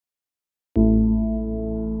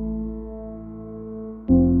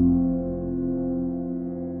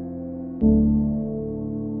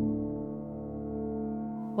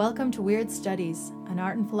Welcome to Weird Studies, an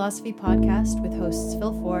art and philosophy podcast with hosts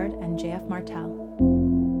Phil Ford and JF Martel.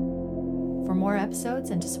 For more episodes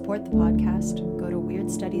and to support the podcast, go to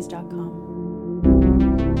weirdstudies.com.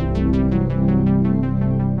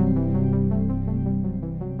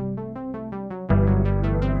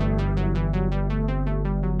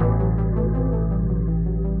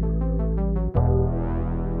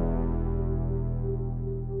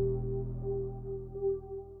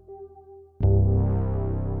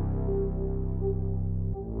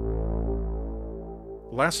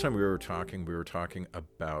 Last time we were talking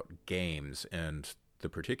about games, and the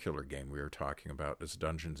particular game we were talking about is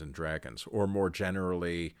Dungeons and Dragons, or more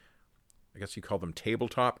generally, I guess you call them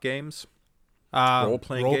tabletop games,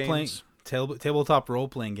 role-playing games. Tabletop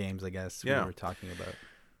role-playing games, I guess, we were talking about.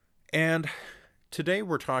 And today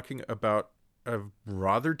we're talking about a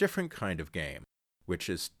rather different kind of game, which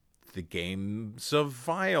is the games of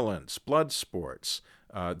violence, blood sports.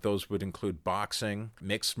 Those would include boxing,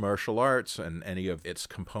 mixed martial arts, and any of its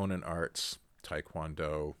component arts,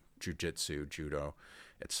 taekwondo, jiu-jitsu, judo,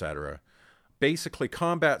 etc. Basically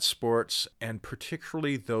combat sports, and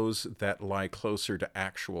particularly those that lie closer to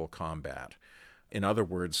actual combat. In other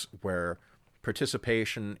words, where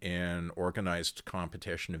participation in organized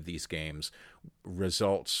competition of these games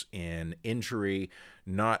results in injury,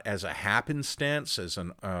 not as a happenstance, as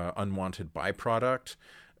an unwanted byproduct,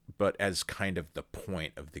 but as kind of the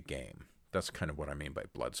point of the game. That's kind of what I mean by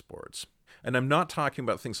blood sports. And I'm not talking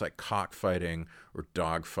about things like cockfighting or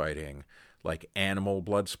dogfighting, like animal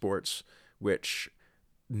blood sports, which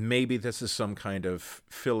maybe this is some kind of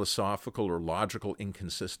philosophical or logical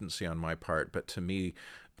inconsistency on my part, but to me,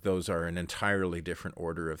 those are an entirely different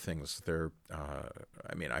order of things.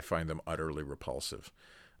 I find them utterly repulsive,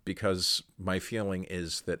 because my feeling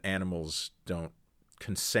is that animals don't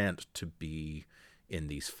consent to be in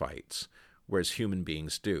these fights, whereas human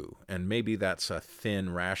beings do. And maybe that's a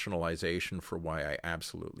thin rationalization for why I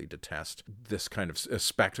absolutely detest this kind of a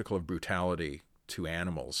spectacle of brutality to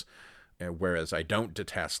animals, whereas I don't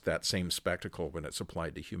detest that same spectacle when it's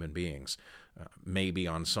applied to human beings. Maybe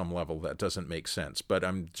on some level that doesn't make sense, but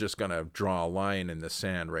I'm just going to draw a line in the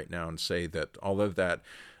sand right now and say that all of that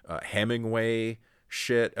Hemingway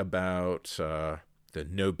shit about the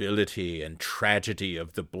nobility and tragedy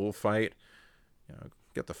of the bullfight,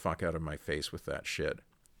 get the fuck out of my face with that shit.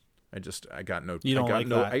 I just got no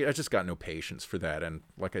patience for that. And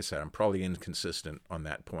like I said, I'm probably inconsistent on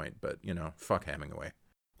that point, but fuck Hemingway.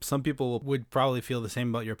 Some people would probably feel the same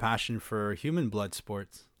about your passion for human blood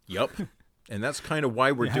sports. Yep. And that's kind of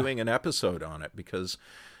why we're doing an episode on it, because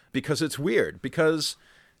it's weird, because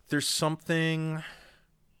there's something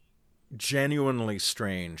genuinely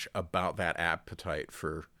strange about that appetite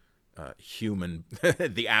for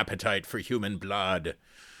the appetite for human blood,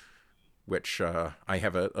 which I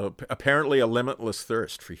have apparently a limitless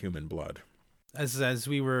thirst for human blood. As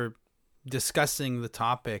we were discussing the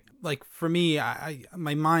topic, like for me,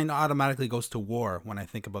 my mind automatically goes to war when I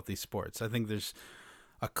think about these sports. I think there's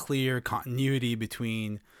a clear continuity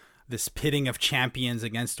between this pitting of champions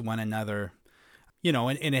against one another,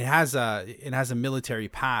 and it has a military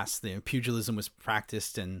past. The pugilism was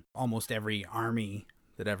practiced in almost every army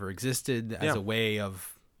that ever existed as a way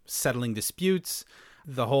of settling disputes.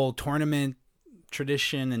 The whole tournament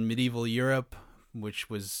tradition in medieval Europe, which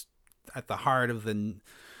was at the heart of the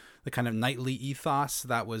kind of knightly ethos,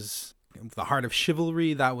 that was the heart of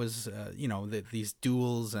chivalry. That was these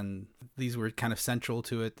duels, and these were kind of central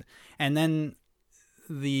to it. And then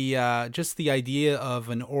the just the idea of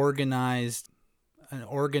an organized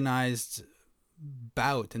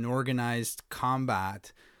bout, an organized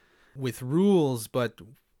combat with rules, but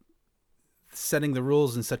setting the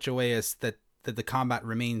rules in such a way as that the combat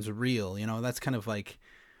remains real. That's kind of like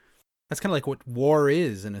what war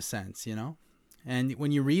is, in a sense. And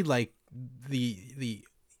when you read like the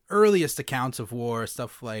earliest accounts of war,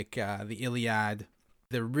 stuff like the Iliad,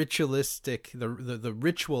 the ritualistic, the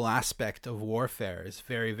ritual aspect of warfare is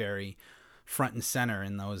very, very front and center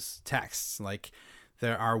in those texts. Like,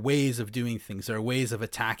 there are ways of doing things. There are ways of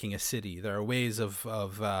attacking a city. There are ways of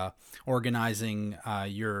organizing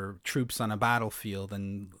your troops on a battlefield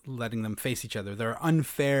and letting them face each other. There are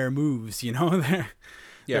unfair moves, There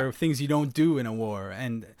are things you don't do in a war.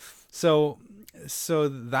 And so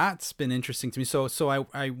that's been interesting to me. So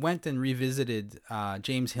I went and revisited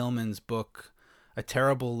James Hillman's book, A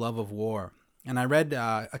Terrible Love of War. And I read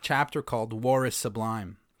a chapter called War is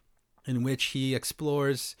Sublime, in which he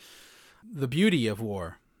explores the beauty of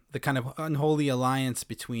war, the kind of unholy alliance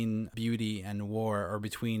between beauty and war, or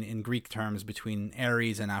between, in Greek terms, between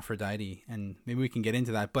Ares and Aphrodite. And maybe we can get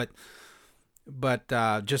into that. But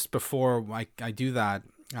just before I do that,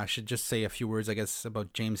 I should just say a few words, I guess,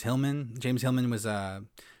 about James Hillman. James Hillman was a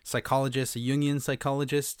psychologist, a Jungian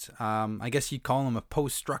psychologist. I guess you'd call him a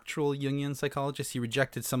post-structural Jungian psychologist. He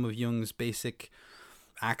rejected some of Jung's basic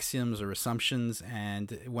axioms or assumptions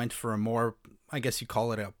and went for a more, I guess you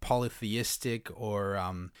call it a polytheistic or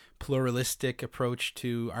pluralistic approach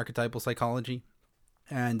to archetypal psychology.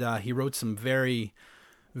 And he wrote some very,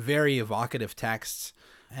 very evocative texts.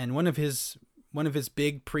 And one of his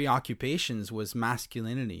big preoccupations was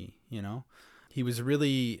masculinity. You know, he was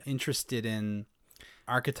really interested in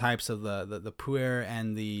archetypes of the puer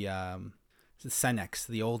and the senex,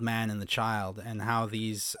 the old man and the child, and how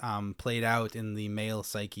these played out in the male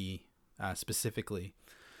psyche specifically.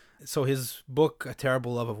 So his book, A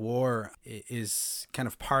Terrible Love of War, is kind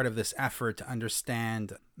of part of this effort to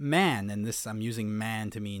understand man, and this I'm using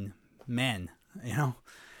man to mean men, you know.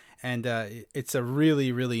 And it's a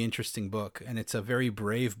really, really interesting book, and it's a very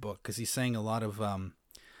brave book because he's saying a lot of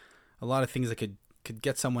things that could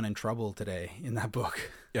get someone in trouble today in that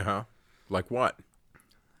book. Yeah, like what?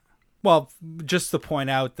 Well, just to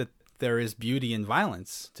point out that there is beauty in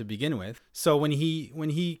violence to begin with. So when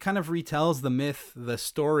he kind of retells the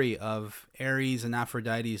story of Ares and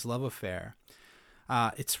Aphrodite's love affair,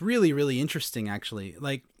 it's really, really interesting, actually.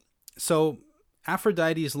 Like, so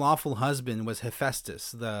Aphrodite's lawful husband was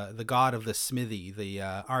Hephaestus, the god of the smithy, the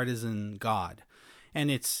artisan god. And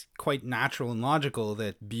it's quite natural and logical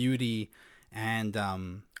that beauty and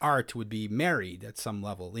art would be married at some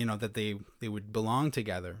level, you know, that they would belong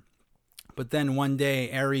together. But then one day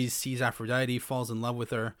Ares sees Aphrodite, falls in love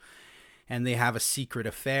with her, and they have a secret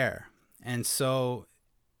affair. And so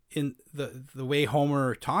in the way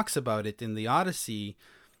Homer talks about it in the Odyssey,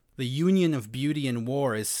 the union of beauty and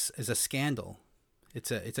war is a scandal.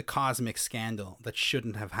 It's a cosmic scandal that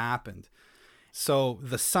shouldn't have happened. So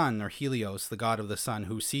the sun, or Helios, the god of the sun,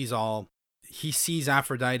 he sees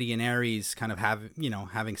Aphrodite and Ares kind of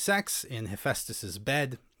having sex in Hephaestus's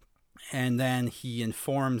bed. And then he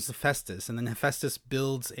informs Hephaestus, and then Hephaestus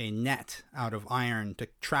builds a net out of iron to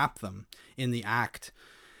trap them in the act.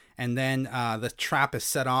 And then the trap is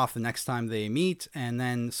set off the next time they meet. And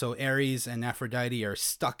then so Ares and Aphrodite are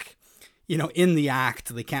stuck, you know, in the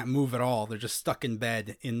act. They can't move at all. They're just stuck in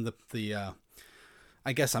bed in the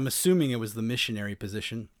I guess I'm assuming it was the missionary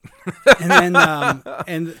position. And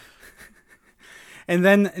then And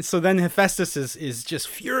then Hephaestus is just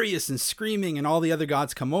furious and screaming, and all the other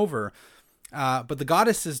gods come over. But the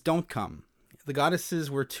goddesses don't come. The goddesses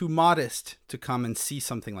were too modest to come and see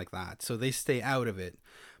something like that, so they stay out of it.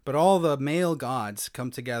 But all the male gods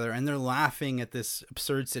come together, and they're laughing at this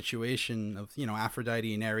absurd situation of, you know,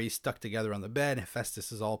 Aphrodite and Ares stuck together on the bed.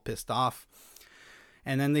 Hephaestus is all pissed off.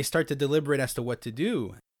 And then they start to deliberate as to what to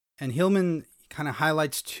do. And Hillman kind of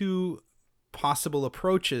highlights two possible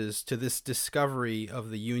approaches to this discovery of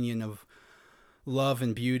the union of love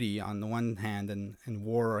and beauty on the one hand and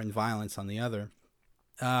war and violence on the other.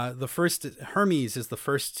 The first, Hermes is the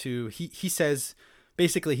first to, he says,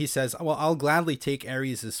 well, I'll gladly take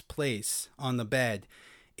Ares's place on the bed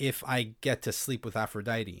if I get to sleep with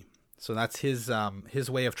Aphrodite. So that's his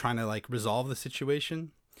way of trying to like resolve the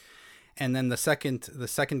situation. And then the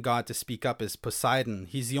second god to speak up is Poseidon.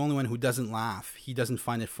 He's the only one who doesn't laugh. He doesn't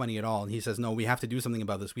find it funny at all. And he says, no, we have to do something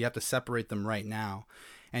about this. We have to separate them right now.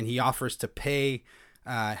 And he offers to pay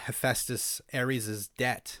Hephaestus Ares's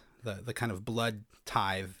debt, the kind of blood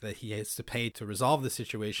tithe that he has to pay to resolve the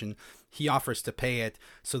situation. He offers to pay it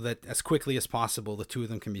so that as quickly as possible, the two of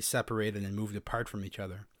them can be separated and moved apart from each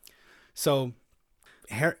other. So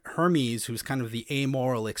Hermes, who's kind of the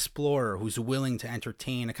amoral explorer, who's willing to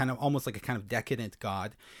entertain a kind of almost like a kind of decadent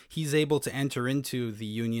god, he's able to enter into the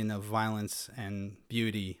union of violence and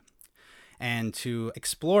beauty and to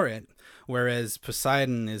explore it, whereas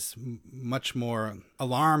Poseidon is much more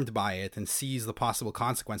alarmed by it and sees the possible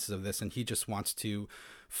consequences of this, and he just wants to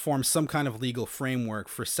form some kind of legal framework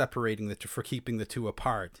for separating for keeping the two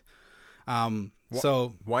apart.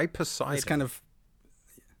 So why Poseidon? It's kind of,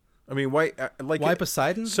 I mean, why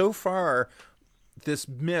Poseidon? So far, this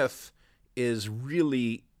myth is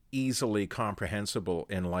really easily comprehensible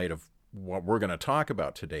in light of what we're going to talk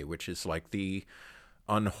about today, which is like the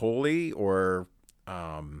unholy or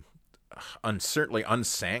certainly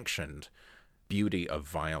unsanctioned beauty of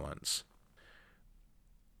violence.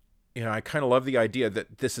 You know, I kind of love the idea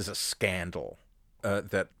that this is a scandal,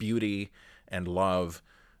 that beauty and love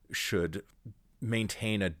should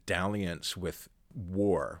maintain a dalliance with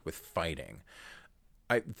war, with fighting.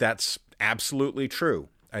 That's absolutely true.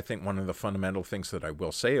 I think one of the fundamental things that I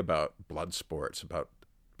will say about blood sports, about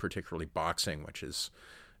particularly boxing, which is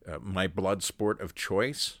my blood sport of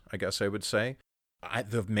choice, I guess I would say.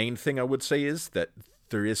 The main thing I would say is that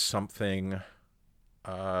there is something,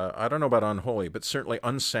 I don't know about unholy, but certainly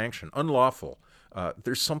unsanctioned, unlawful.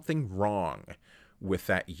 There's something wrong with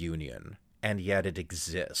that union, and yet it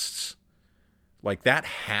exists. Like, that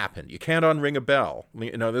happened. You can't unring a bell.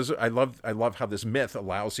 You know, I love how this myth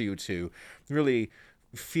allows you to really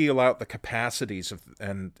feel out the capacities of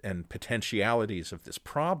and potentialities of this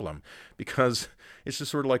problem, because it's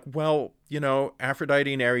just sort of like, well, you know,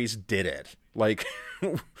 Aphrodite and Ares did it. Like,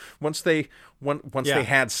 once they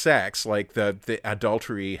had sex, like the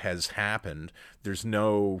adultery has happened. There's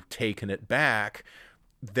no taking it back.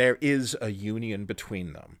 There is a union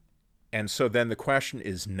between them. And so then the question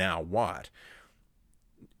is, now what?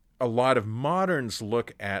 A lot of moderns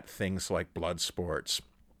look at things like blood sports,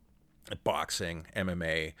 boxing,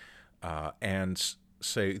 MMA, and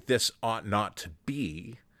say this ought not to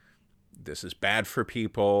be. This is bad for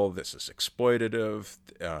people. This is exploitative.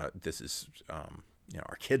 This is,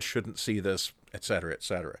 our kids shouldn't see this, et cetera, et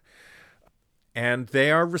cetera. And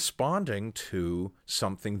they are responding to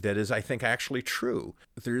something that is, I think, actually true.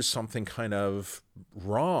 There's something kind of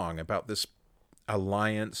wrong about this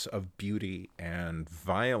alliance of beauty and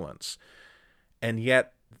violence. And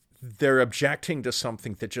yet they're objecting to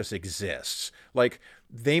something that just exists. Like,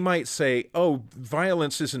 they might say, oh,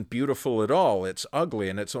 violence isn't beautiful at all. It's ugly,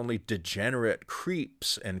 and it's only degenerate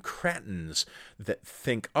creeps and cretins that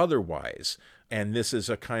think otherwise. And this is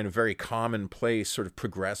a kind of very commonplace sort of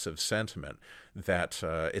progressive sentiment that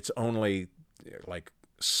it's only like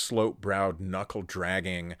slope-browed,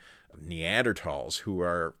 knuckle-dragging Neanderthals who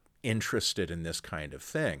are interested in this kind of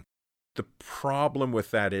thing. The problem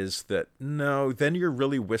with that is that, no, then you're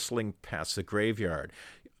really whistling past the graveyard.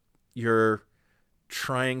 You're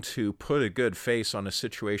trying to put a good face on a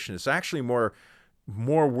situation. It's actually more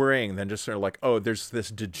worrying than just sort of like, oh, there's this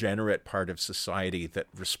degenerate part of society that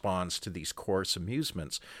responds to these coarse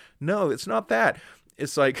amusements. No, it's not that.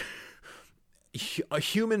 It's like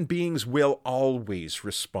human beings will always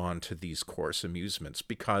respond to these coarse amusements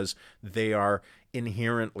because they are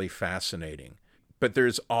inherently fascinating. But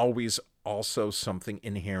there's always also something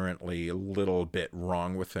inherently a little bit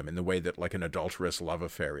wrong with them, in the way that like an adulterous love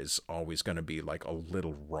affair is always going to be like a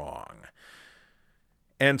little wrong.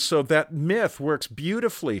 And so that myth works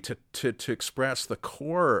beautifully to express the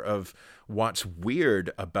core of what's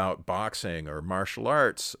weird about boxing or martial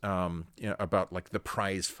arts, about like the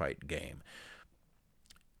prize fight game.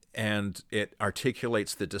 And it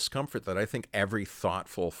articulates the discomfort that I think every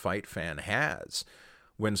thoughtful fight fan has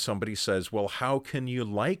when somebody says, well, how can you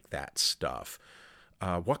like that stuff?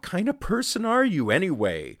 What kind of person are you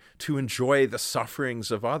anyway to enjoy the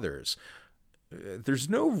sufferings of others? There's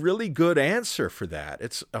no really good answer for that.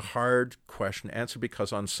 It's a hard question to answer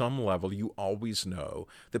because on some level you always know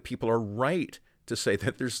that people are right to say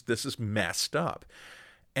that this is messed up.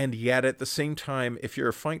 And yet at the same time, if you're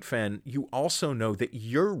a fight fan, you also know that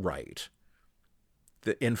you're right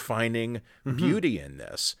in finding beauty in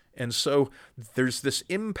this. And so there's this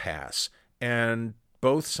impasse, and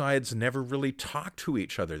both sides never really talk to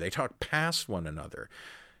each other. They talk past one another.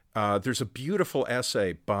 There's a beautiful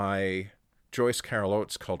essay by Joyce Carol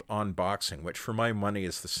Oates called On Boxing, which for my money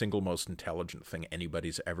is the single most intelligent thing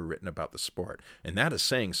anybody's ever written about the sport. And that is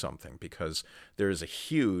saying something, because there is a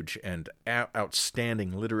huge and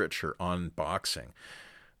outstanding literature on boxing.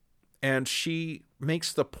 And she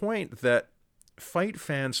makes the point that fight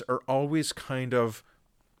fans are always kind of,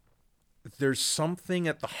 there's something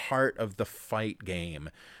at the heart of the fight game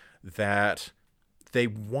that they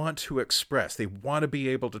want to express. They want to be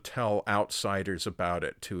able to tell outsiders about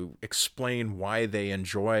it, to explain why they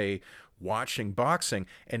enjoy watching boxing,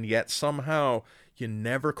 and yet somehow you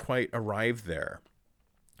never quite arrive there.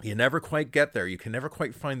 You never quite get there. You can never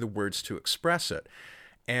quite find the words to express it.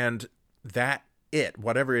 And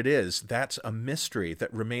whatever it is, that's a mystery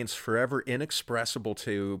that remains forever inexpressible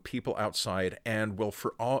to people outside and will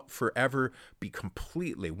forever be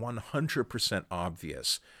completely 100%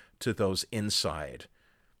 obvious to those inside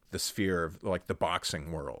the sphere of like the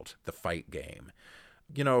boxing world, the fight game.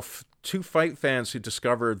 You know, two fight fans who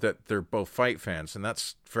discover that they're both fight fans, and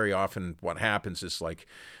that's very often what happens, is like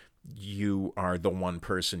you are the one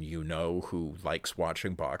person you know who likes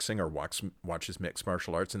watching boxing or watches mixed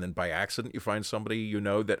martial arts, and then by accident you find somebody you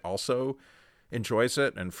know that also enjoys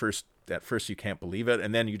it, and at first you can't believe it,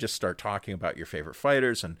 and then you just start talking about your favorite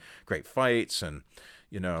fighters and great fights, and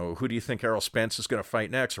you know, who do you think Errol Spence is going to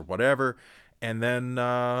fight next or whatever, and then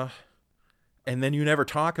you never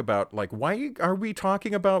talk about, like, why are we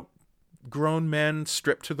talking about grown men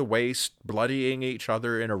stripped to the waist, bloodying each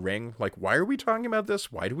other in a ring? Like, why are we talking about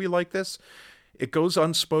this? Why do we like this? It goes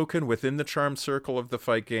unspoken within the charm circle of the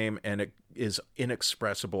fight game, and it is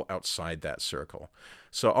inexpressible outside that circle.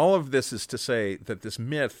 So all of this is to say that this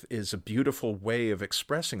myth is a beautiful way of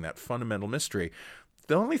expressing that fundamental mystery.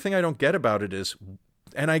 The only thing I don't get about it is,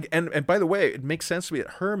 and by the way, it makes sense to me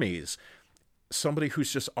that Hermes, somebody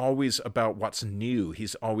who's just always about what's new,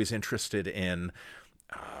 he's always interested in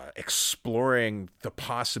exploring the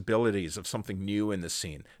possibilities of something new in the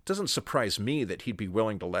scene. It doesn't surprise me that he'd be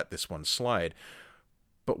willing to let this one slide.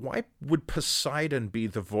 But why would Poseidon be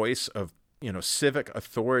the voice of, civic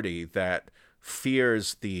authority that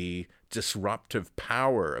fears the disruptive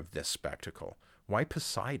power of this spectacle? Why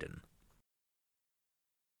Poseidon?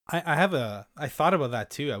 I thought about that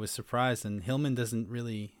too. I was surprised, and Hillman doesn't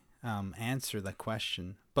really answer that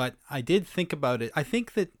question. But I did think about it. I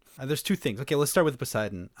think that there's two things. Okay, let's start with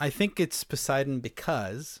Poseidon. I think it's Poseidon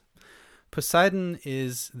because Poseidon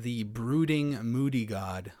is the brooding, moody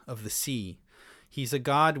god of the sea. He's a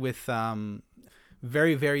god with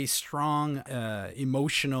very, very strong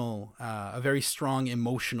emotional, a very strong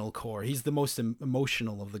emotional core. He's the most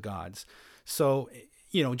emotional of the gods. So,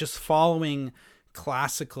 just following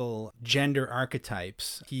classical gender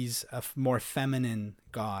archetypes, he's a more feminine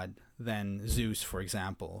god than Zeus, for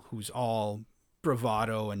example, who's all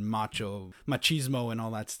bravado and machismo and all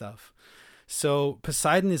that stuff. So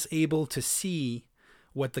Poseidon is able to see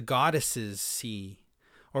what the goddesses see,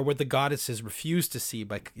 or what the goddesses refuse to see,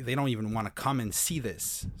 but they don't even want to come and see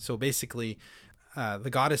this. So basically, the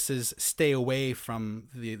goddesses stay away from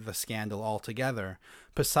the scandal altogether.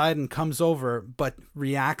 Poseidon comes over, but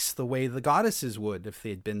reacts the way the goddesses would if they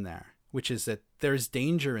had been there, which is that there's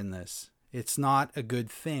danger in this. It's not a good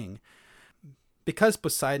thing. Because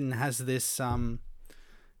Poseidon has this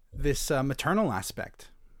maternal aspect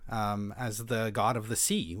as the god of the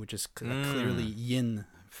sea, which is a clearly yin,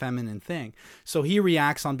 feminine thing. So he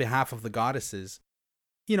reacts on behalf of the goddesses.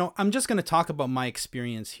 I'm just going to talk about my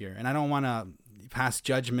experience here, and I don't want to pass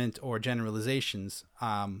judgment or generalizations,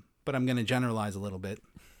 but I'm going to generalize a little bit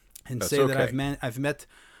and say that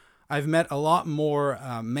I've met a lot more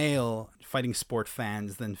male fighting sport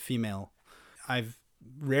fans than female. I've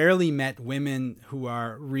rarely met women who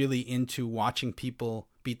are really into watching people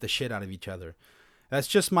beat the shit out of each other. That's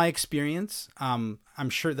just my experience. I'm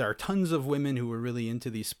sure there are tons of women who are really into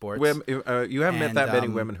these sports. You haven't met that many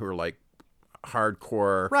women who are like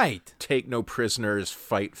hardcore, right? Take no prisoners,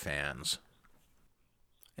 fight fans.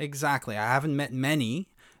 Exactly. I haven't met many.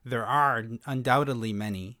 There are undoubtedly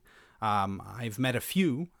many. I've met a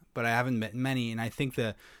few, but I haven't met many. And I think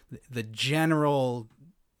the general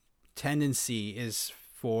tendency is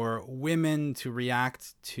for women to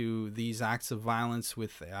react to these acts of violence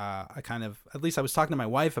with a kind of, at least I was talking to my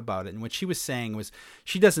wife about it, and what she was saying was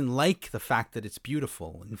she doesn't like the fact that it's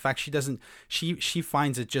beautiful. In fact, she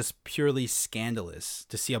finds it just purely scandalous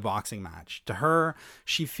to see a boxing match. To her,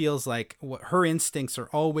 she feels like her instincts are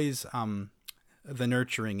always the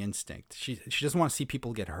nurturing instinct. She doesn't want to see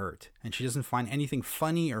people get hurt, and she doesn't find anything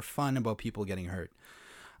funny or fun about people getting hurt.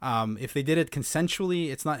 If they did it consensually,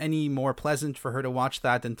 it's not any more pleasant for her to watch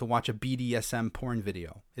that than to watch a BDSM porn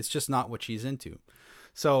video. It's just not what she's into.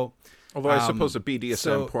 So, although I suppose a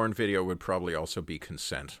BDSM porn video would probably also be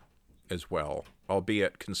consent as well,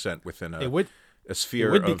 albeit consent within a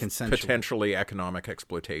sphere of potentially economic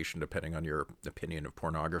exploitation, depending on your opinion of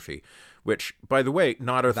pornography. Which, by the way,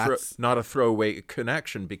 not a throwaway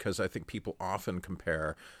connection, because I think people often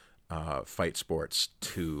compare fight sports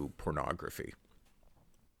to pornography.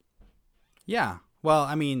 Yeah. Well,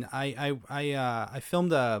 I mean, I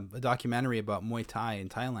filmed a documentary about Muay Thai in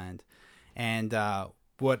Thailand, and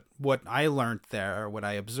what I learned there, or what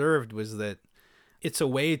I observed, was that it's a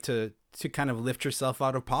way to kind of lift yourself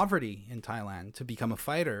out of poverty in Thailand, to become a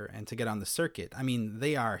fighter and to get on the circuit. I mean,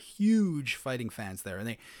 they are huge fighting fans there,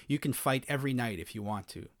 and you can fight every night if you want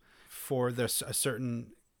to. For there's a certain,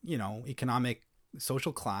 economic,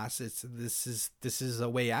 social class, this is a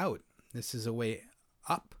way out. This is a way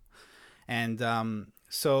up. And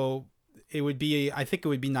so I think it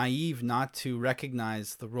would be naive not to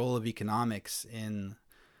recognize the role of economics in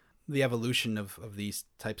the evolution of these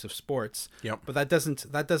types of sports. Yep. But that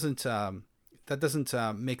doesn't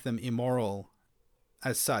make them immoral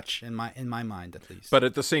as such, in my mind, at least. But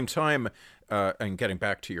at the same time, and getting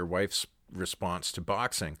back to your wife's response to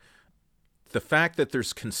boxing, the fact that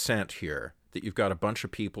there's consent here, that you've got a bunch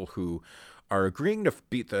of people who are agreeing to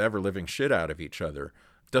beat the ever-living shit out of each other,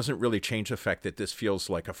 doesn't really change the fact that this feels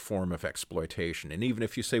like a form of exploitation. And even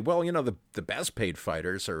if you say, well, the best paid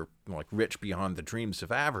fighters are like rich beyond the dreams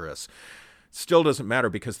of avarice, still doesn't matter,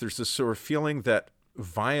 because there's this sort of feeling that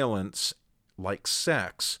violence, like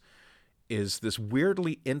sex, is this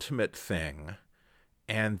weirdly intimate thing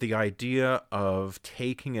And the idea of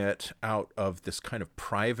taking it out of this kind of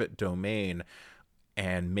private domain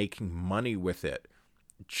and making money with it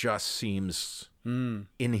just seems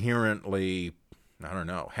inherently, I don't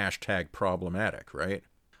know, # problematic, right?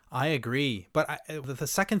 I agree. But the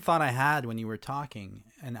second thought I had when you were talking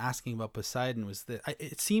and asking about Poseidon was that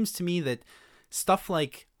it seems to me that stuff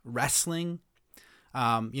like wrestling,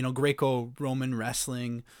 Greco-Roman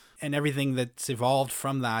wrestling, and everything that's evolved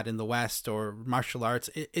from that in the West, or martial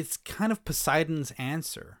arts, it's kind of Poseidon's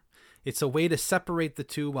answer. It's a way to separate the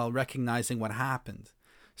two while recognizing what happened.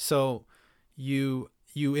 So you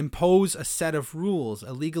impose a set of rules,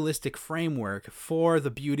 a legalistic framework for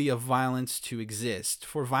the beauty of violence to exist,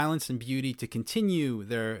 for violence and beauty to continue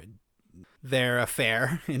their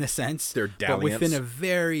affair, in a sense. Their dalliance. But within a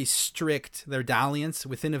very strict, their dalliance,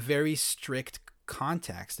 within a very strict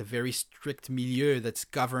context, a very strict milieu that's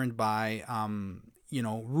governed by,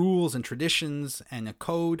 rules and traditions and a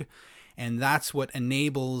code. And that's what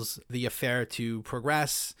enables the affair to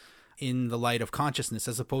progress in the light of consciousness,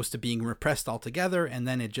 as opposed to being repressed altogether, and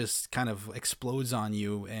then it just kind of explodes on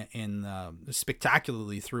you in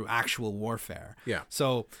spectacularly through actual warfare. Yeah.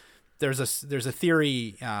 So there's a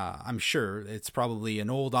theory, I'm sure it's probably an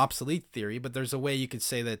old obsolete theory, but there's a way you could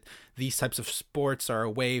say that these types of sports are a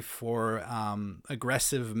way for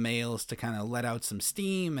aggressive males to kind of let out some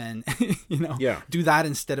steam and do that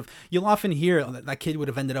instead of, you'll often hear that kid would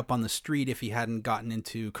have ended up on the street if he hadn't gotten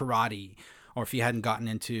into karate, or if he hadn't gotten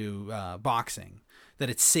into boxing, that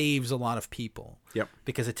it saves a lot of people. Yep.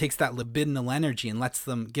 Because it takes that libidinal energy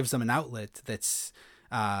and gives them an outlet that's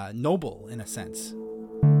noble in a sense.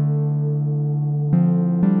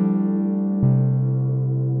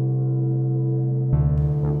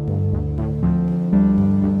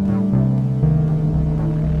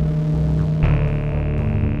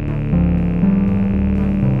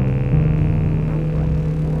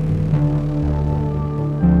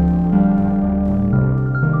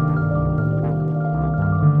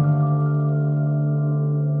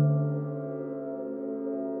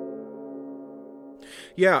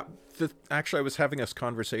 Yeah, actually, I was having this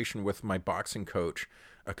conversation with my boxing coach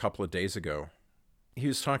a couple of days ago. He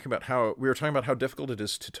was talking about how difficult it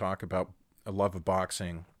is to talk about a love of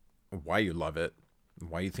boxing, why you love it,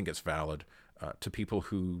 why you think it's valid, to people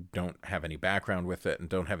who don't have any background with it and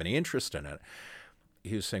don't have any interest in it.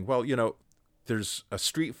 He was saying, well, there's a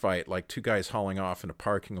street fight, like two guys hauling off in a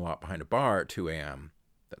parking lot behind a bar at 2 a.m.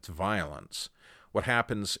 That's violence. What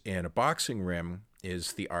happens in a boxing ring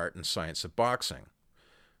is the art and science of boxing.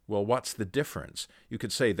 Well, what's the difference? You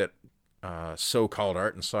could say that so-called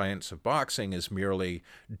art and science of boxing is merely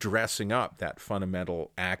dressing up that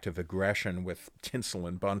fundamental act of aggression with tinsel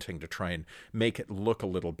and bunting to try and make it look a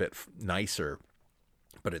little bit nicer.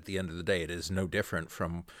 But at the end of the day, it is no different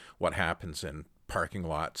from what happens in parking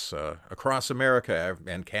lots across America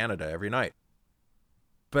and Canada every night.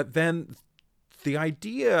 But then the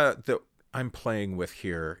idea that I'm playing with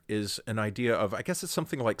here is an idea of, I guess it's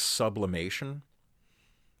something like sublimation.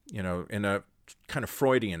 In a kind of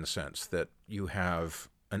Freudian sense, that you have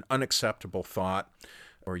an unacceptable thought,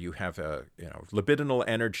 or you have a libidinal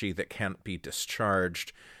energy that can't be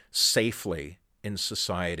discharged safely in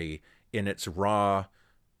society in its raw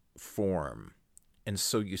form. And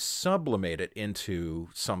so you sublimate it into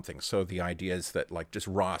something. So the idea is that, like, just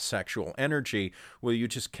raw sexual energy, well, you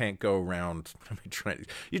just can't go around.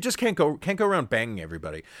 You just can't go around banging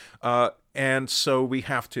everybody. And so we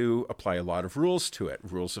have to apply a lot of rules to it,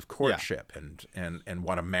 rules of courtship, and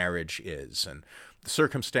what a marriage is, and the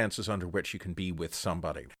circumstances under which you can be with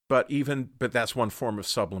somebody. But that's one form of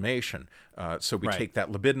sublimation. So we take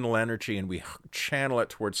that libidinal energy and we channel it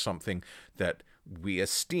towards something that we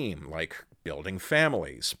esteem, like building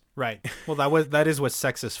families. Right. Well, that is what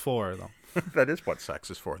sex is for, though. That is what sex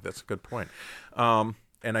is for. That's a good point. And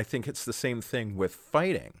I think it's the same thing with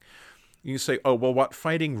fighting. You say, oh, well, what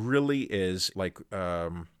fighting really is, like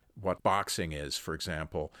what boxing is, for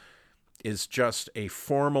example, is just a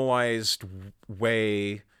formalized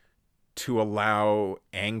way to allow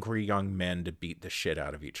angry young men to beat the shit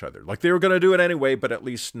out of each other. Like, they were going to do it anyway, but at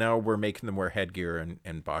least now we're making them wear headgear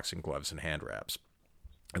and boxing gloves and hand wraps.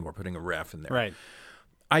 And we're putting a ref in there. Right.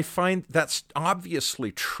 I find that's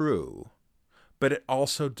obviously true, but it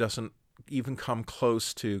also doesn't even come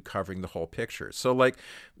close to covering the whole picture. So, like,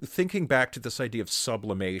 thinking back to this idea of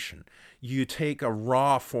sublimation, you take a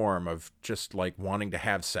raw form of just, like, wanting to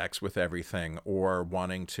have sex with everything, or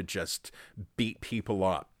wanting to just beat people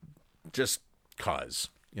up just 'cause,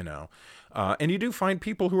 and you do find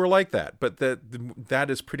people who are like that, but that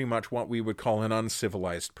is pretty much what we would call an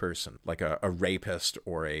uncivilized person, like a rapist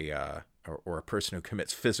or a or a person who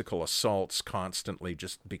commits physical assaults constantly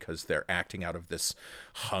just because they're acting out of this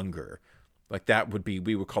hunger. Like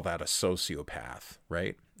we would call that a sociopath,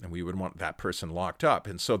 right? And we would want that person locked up.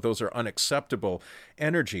 And so those are unacceptable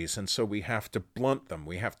energies. And so we have to blunt them.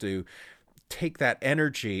 We have to take that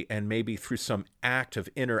energy and maybe through some act of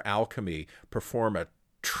inner alchemy, perform a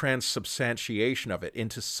transubstantiation of it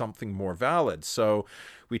into something more valid. So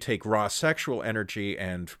we take raw sexual energy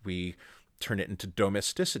and we turn it into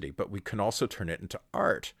domesticity, but we can also turn it into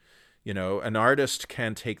art. An artist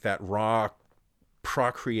can take that raw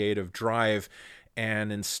procreative drive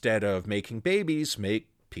and instead of making babies, make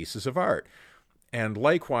pieces of art. And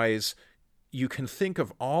likewise, you can think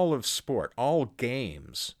of all of sport, all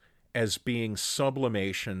games, as being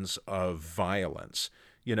sublimations of violence.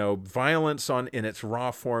 Violence in its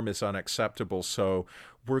raw form is unacceptable, so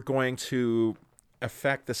we're going to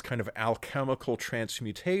affect this kind of alchemical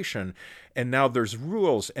transmutation. And now there's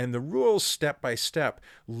rules, and the rules step by step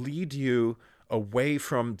lead you away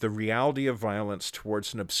from the reality of violence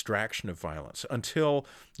towards an abstraction of violence until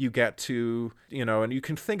you get to, and you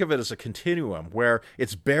can think of it as a continuum where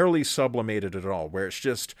it's barely sublimated at all, where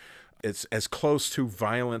it's as close to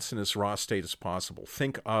violence in its raw state as possible.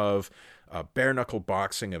 Think of bare knuckle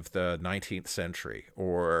boxing of the 19th century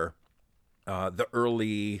or the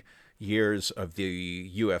early years of the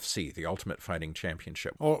UFC, the Ultimate Fighting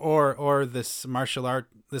Championship, or this martial art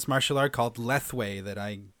called Lethwei that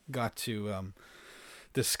I got to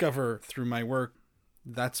discover through my work.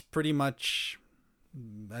 That's pretty much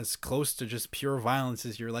as close to just pure violence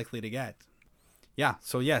as you're likely to get. Yeah.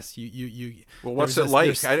 So yes, you. Well, what's it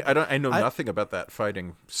like? I know nothing about that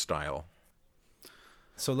fighting style.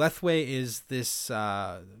 So Lethwei is this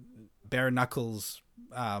bare knuckles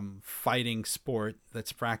fighting sport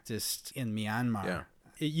that's practiced in Myanmar. Yeah.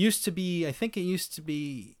 It used to be,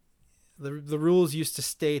 the rules used to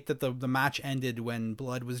state that the match ended when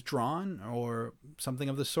blood was drawn or something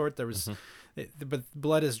of the sort. There was, but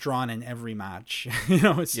blood is drawn in every match.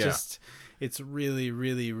 It's just, it's really,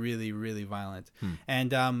 really, really, really violent.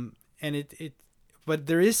 And but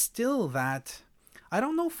there is still that. I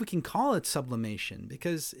don't know if we can call it sublimation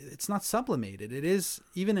because it's not sublimated. It is,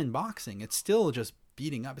 even in boxing, it's still just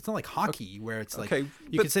beating up. It's not like hockey where it's like,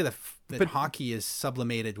 you could say that hockey is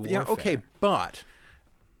sublimated warfare. Yeah, okay, but,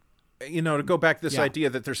 to go back to this idea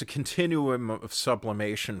that there's a continuum of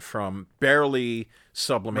sublimation from barely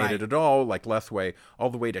sublimated at all, like Lethwei, all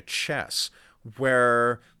the way to chess,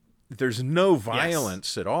 where there's no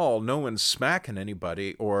violence at all. No one's smacking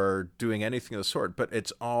anybody or doing anything of the sort, but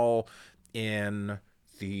it's all in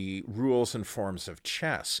the rules and forms of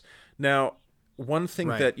chess. Now, one thing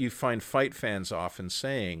that you find fight fans often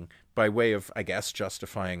saying, by way of, I guess,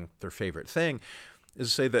 justifying their favorite thing, is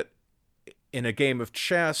to say that in a game of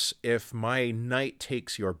chess, if my knight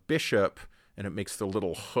takes your bishop and it makes the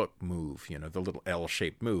little hook move, the little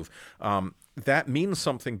L-shaped move, that means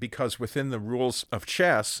something because within the rules of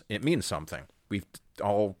chess, it means something. We've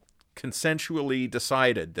all consensually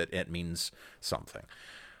decided that it means something.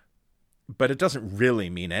 But it doesn't really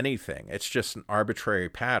mean anything. It's just an arbitrary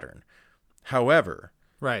pattern. However,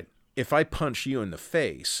 if I punch you in the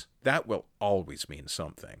face, that will always mean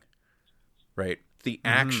something, right? The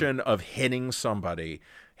action of hitting somebody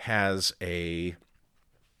has a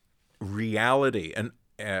reality, an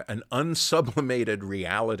unsublimated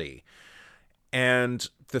reality. And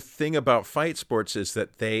the thing about fight sports is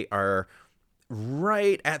that they are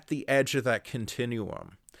right at the edge of that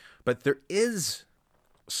continuum. But there is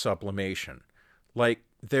sublimation. Like,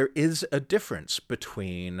 there is a difference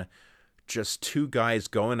between just two guys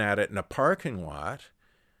going at it in a parking lot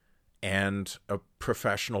and a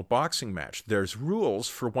professional boxing match. There's rules,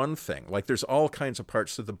 for one thing. Like, there's all kinds of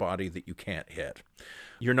parts of the body that you can't hit.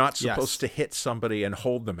 You're not supposed to hit somebody and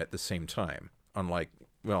hold them at the same time. Unlike,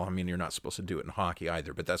 you're not supposed to do it in hockey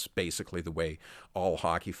either, but that's basically the way all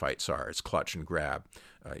hockey fights are. It's clutch and grab.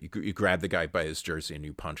 You grab the guy by his jersey and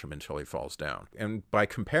you punch him until he falls down. And by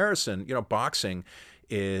comparison, boxing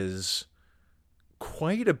is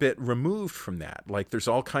quite a bit removed from that. Like, there's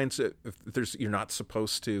all kinds of, you're not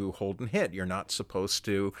supposed to hold and hit. You're not supposed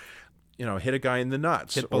to, hit a guy in the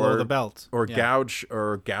nuts, hit below the belt, or gouge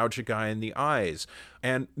a guy in the eyes.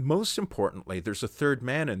 And most importantly, there's a third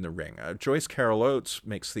man in the ring. Joyce Carol Oates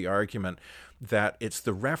makes the argument that it's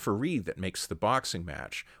the referee that makes the boxing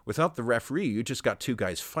match. Without the referee, you just got two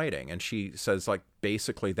guys fighting. And she says, like,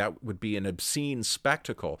 basically that would be an obscene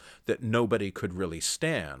spectacle that nobody could really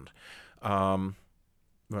stand. Clearly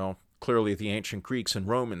the ancient Greeks and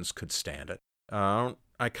Romans could stand it. I'm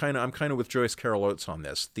kind of with Joyce Carol Oates on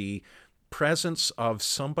this. The presence of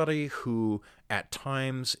somebody who at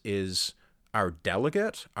times is our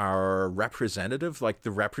delegate, our representative, like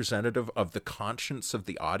the representative of the conscience of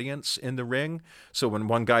the audience in the ring. So when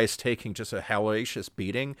one guy is taking just a hellacious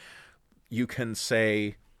beating, you can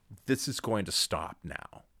say, this is going to stop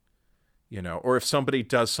now. You know, or if somebody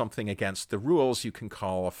does something against the rules, you can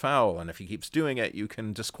call a foul. And if he keeps doing it, you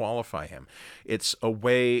can disqualify him. It's a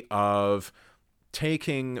way of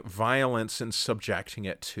taking violence and subjecting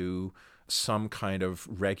it to some kind of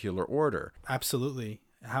regular order. Absolutely.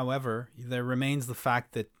 However, there remains the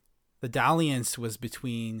fact that the dalliance was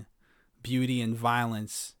between beauty and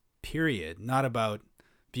violence, period, not about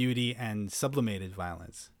beauty and sublimated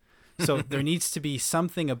violence. So there needs to be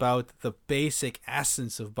something about the basic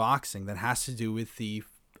essence of boxing that has to do with the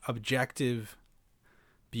objective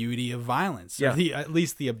beauty of violence, or at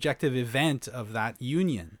least the objective event of that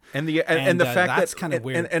union. And the fact that's that kind of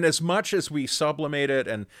weird. And as much as we sublimate it,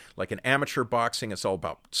 and like in amateur boxing, it's all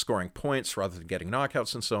about scoring points rather than getting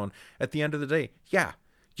knockouts and so on. At the end of the day,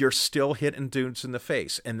 you're still hitting dudes in the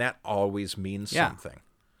face, and that always means something.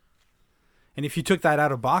 And if you took that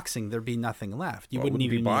out of boxing, there'd be nothing left. You wouldn't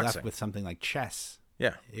even be boxing. left with something like chess.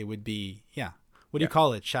 Yeah, it would be What do you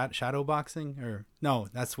call it? Shadow boxing? Or no,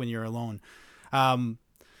 that's when you're alone.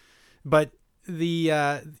 But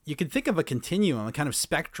you could think of a continuum, a kind of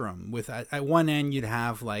spectrum. With at one end, you'd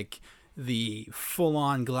have like the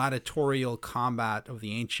full-on gladiatorial combat of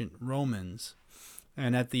the ancient Romans,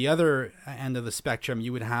 and at the other end of the spectrum,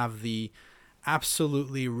 you would have the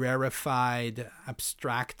absolutely rarefied,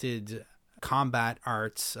 abstracted combat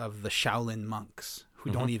arts of the Shaolin monks who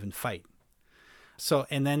don't even fight. So,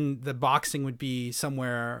 and then the boxing would be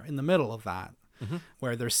somewhere in the middle of that.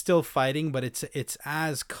 Where they're still fighting, but it's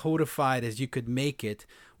as codified as you could make it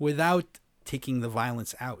without taking the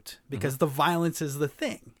violence out, because the violence is the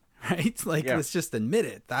thing, right? Like, let's just admit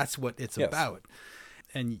it. That's what it's about.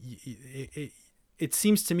 And it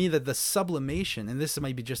seems to me that the sublimation, and this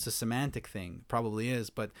might be just a semantic thing, probably is,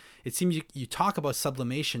 but it seems you talk about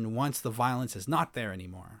sublimation once the violence is not there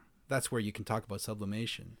anymore. That's where you can talk about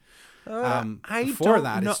sublimation. I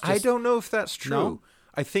don't know if that's true. No?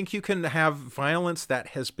 I think you can have violence that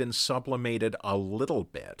has been sublimated a little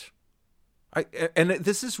bit.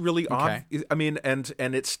 This is really odd. I mean, and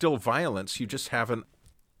it's still violence. You just haven't.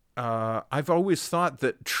 I've always thought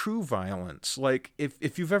that true violence, like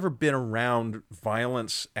if you've ever been around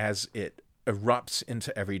violence as it erupts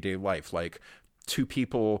into everyday life, like two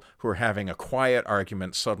people who are having a quiet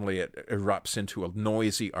argument, suddenly it erupts into a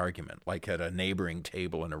noisy argument, like at a neighboring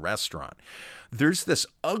table in a restaurant. There's this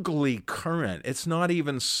ugly current. It's not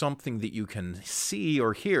even something that you can see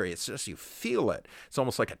or hear. It's just you feel it. It's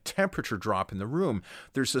almost like a temperature drop in the room.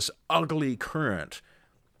 There's this ugly current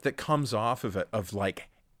that comes off of it, of like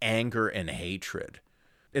anger and hatred.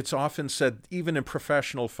 It's often said, even in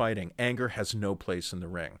professional fighting, anger has no place in the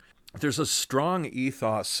ring. There's a strong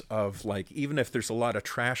ethos of, like, even if there's a lot of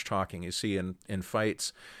trash talking you see in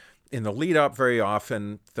fights, in the lead up, very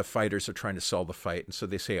often the fighters are trying to sell the fight, and so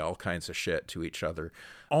they say all kinds of shit to each other.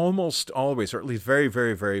 Almost always, or at least very,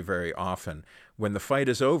 very, very, very often, when the fight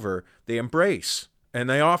is over, they embrace. And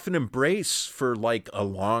they often embrace for like a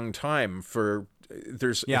long time.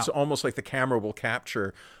 It's almost like the camera will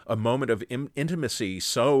capture a moment of intimacy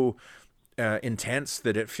so intense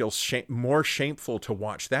that it feels more shameful to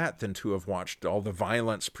watch that than to have watched all the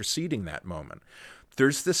violence preceding that moment.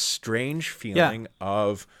 There's this strange feeling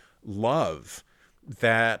of love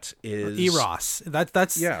that is eros.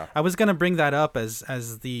 That's I was going to bring that up as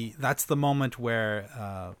that's the moment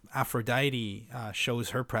where Aphrodite shows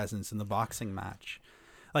her presence in the boxing match,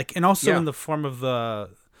 like, and also in the form of the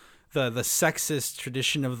sexist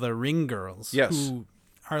tradition of the ring girls, who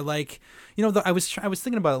are like, I was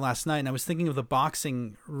thinking about it last night, and I was thinking of the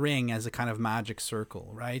boxing ring as a kind of magic circle,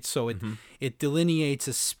 right? So it delineates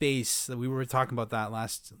a space that we were talking about that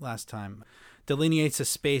last time. Delineates a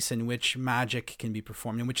space in which magic can be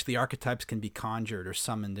performed, in which the archetypes can be conjured or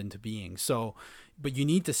summoned into being. So, but you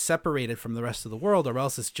need to separate it from the rest of the world, or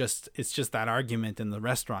else it's just that argument in the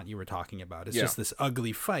restaurant you were talking about. It's just this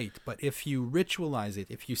ugly fight. But if you ritualize it,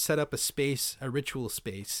 if you set up a ritual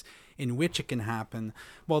space in which it can happen,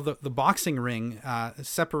 well, the boxing ring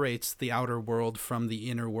separates the outer world from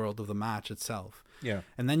the inner world of the match itself. Yeah.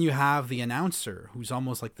 And then you have the announcer, who's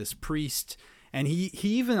almost like this priest. And he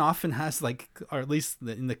even often has, like, or at least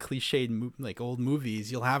in the cliched like old movies,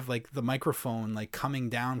 you'll have like the microphone like coming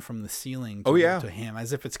down from the ceiling to him,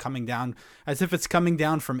 as if it's coming down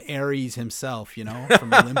from Ares himself,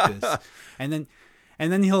 from Olympus. and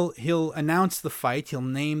then he'll announce the fight, he'll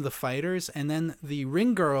name the fighters, and then the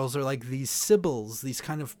ring girls are like these sibyls, these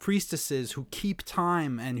kind of priestesses who keep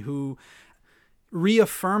time and who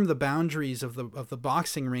reaffirm the boundaries of the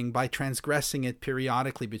boxing ring by transgressing it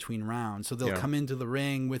periodically between rounds. So they'll come into the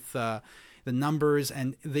ring with the numbers,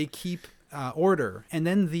 and they keep order. And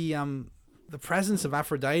then the presence of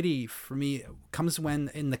Aphrodite for me comes when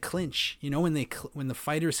in the clinch, when the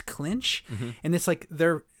fighters clinch, and it's like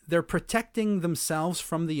they're protecting themselves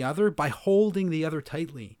from the other by holding the other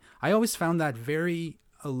tightly. I always found that very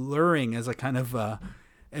alluring as a kind of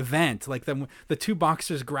event. Like the two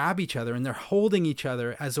boxers grab each other and they're holding each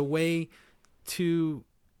other as a way to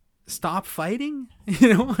stop fighting,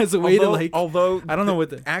 as a way although I don't know what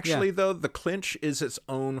though the clinch is its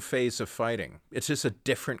own phase of fighting. It's just a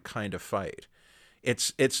different kind of fight.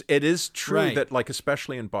 It is true that, like,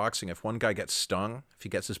 especially in boxing, if one guy gets stung, if he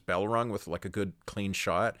gets his bell rung with like a good clean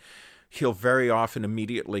shot, he'll very often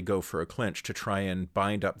immediately go for a clinch to try and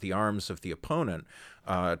bind up the arms of the opponent,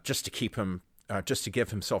 just to keep him just to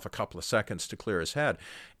give himself a couple of seconds to clear his head.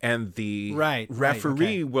 And the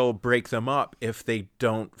referee will break them up if they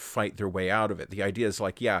don't fight their way out of it. The idea is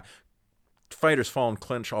like, fighters fall in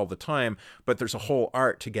clinch all the time, but there's a whole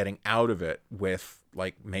art to getting out of it with,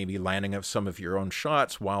 like, maybe landing of some of your own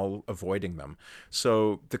shots while avoiding them.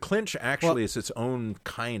 So the clinch actually is its own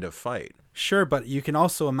kind of fight. Sure, but you can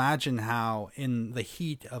also imagine how in the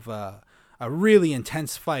heat of a really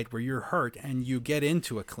intense fight where you're hurt and you get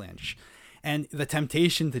into a clinch, and the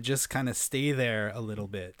temptation to just kind of stay there a little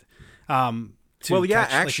bit.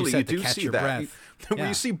 Actually, like you do see that. When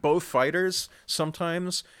you see both fighters,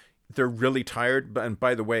 sometimes they're really tired. And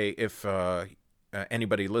by the way, if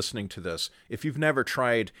anybody listening to this, if you've never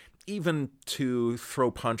tried even to throw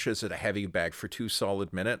punches at a heavy bag for 2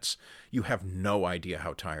 solid minutes, you have no idea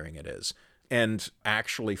how tiring it is. And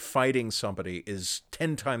actually fighting somebody is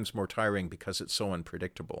 10 times more tiring because it's so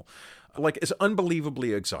unpredictable. Like, it's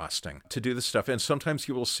unbelievably exhausting to do this stuff. And sometimes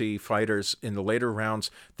you will see fighters in the later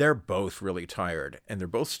rounds, they're both really tired and they're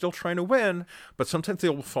both still trying to win, but sometimes they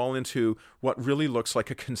will fall into what really looks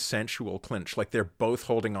like a consensual clinch. Like, they're both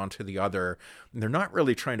holding on to the other and they're not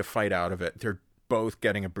really trying to fight out of it. They're both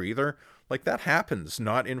getting a breather. Like, that happens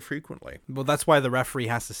not infrequently. Well, that's why the referee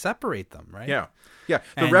has to separate them, right? Yeah.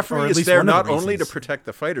 The referee is there not only to protect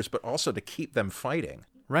the fighters, but also to keep them fighting.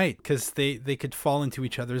 Right, because they could fall into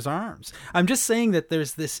each other's arms. I'm just saying that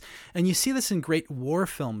there's this, and you see this in great war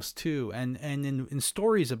films too, and in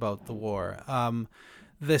stories about the war.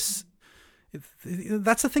 That's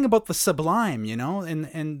the thing about the sublime,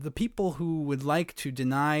 and the people who would like to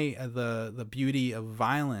deny the beauty of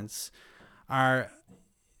violence are,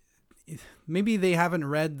 maybe they haven't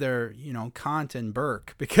read their Kant and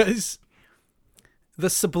Burke, because the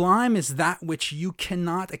sublime is that which you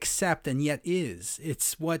cannot accept and yet is.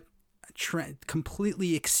 It's what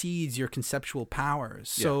completely exceeds your conceptual powers.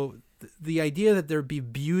 So the idea that there be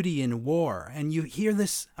beauty in war, and you hear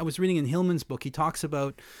this, I was reading in Hillman's book, he talks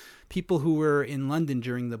about people who were in London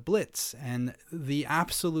during the Blitz, and the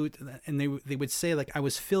absolute, and they would say, like, I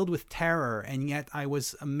was filled with terror and yet I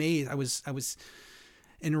was amazed. I was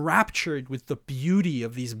enraptured with the beauty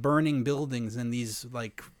of these burning buildings and these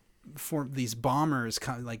these bombers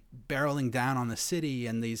like barreling down on the city,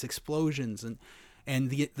 and these explosions, and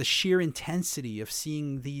the sheer intensity of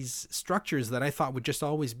seeing these structures that I thought would just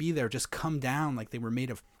always be there just come down like they were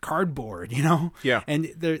made of cardboard, Yeah.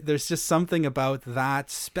 And there's just something about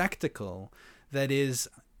that spectacle that is,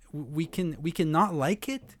 we can not like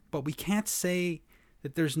it, but we can't say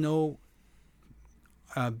that there's no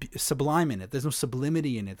sublime in it. There's no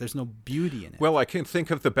sublimity in it. There's no beauty in it. Well, I can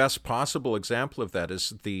think of the best possible example of that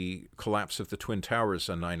is the collapse of the Twin Towers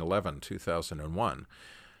on 9/11, 2001.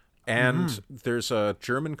 And there's a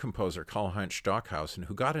German composer, Karlheinz Stockhausen,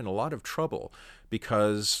 who got in a lot of trouble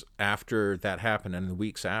because after that happened and the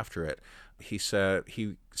weeks after it, he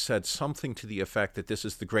said something to the effect that this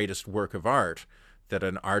is the greatest work of art that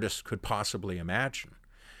an artist could possibly imagine.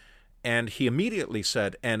 And he immediately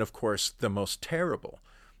said, and of course, the most terrible.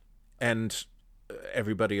 And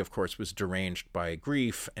everybody, of course, was deranged by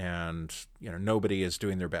grief, and nobody is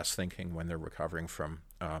doing their best thinking when they're recovering from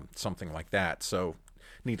something like that. So,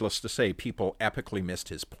 needless to say, people epically missed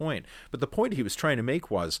his point. But the point he was trying to make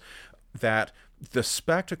was that the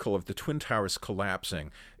spectacle of the Twin Towers collapsing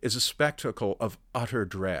is a spectacle of utter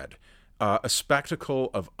dread, a spectacle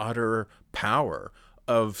of utter power,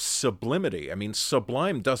 of sublimity. I mean,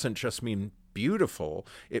 sublime doesn't just mean beautiful.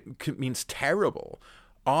 It means terrible,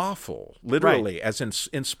 awful, literally, as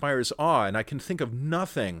inspires awe. And I can think of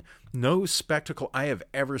no spectacle I have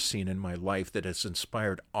ever seen in my life that has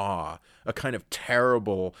inspired awe, a kind of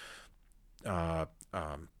terrible,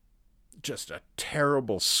 just a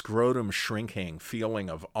terrible scrotum shrinking feeling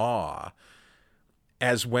of awe.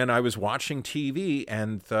 as when I was watching TV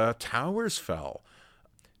and the towers fell.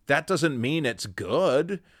 That doesn't mean it's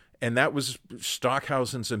good. And that was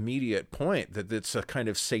Stockhausen's immediate point, that it's a kind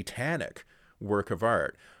of satanic work of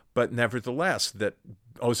art. But nevertheless, that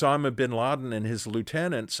Osama bin Laden and his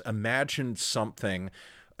lieutenants imagined something,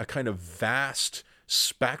 a kind of vast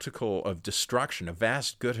spectacle of destruction, a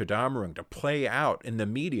vast Götterdämmerung to play out in the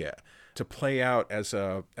media, to play out as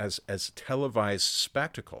a televised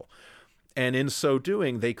spectacle. And in so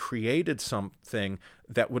doing, they created something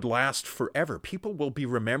that would last forever. People will be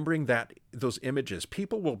remembering those images.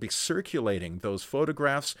 People will be circulating those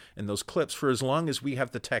photographs and those clips for as long as we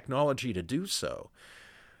have the technology to do so.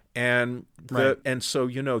 And so,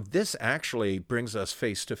 this actually brings us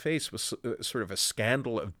face to face with sort of a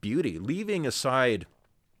scandal of beauty, leaving aside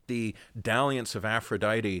the dalliance of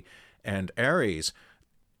Aphrodite and Ares.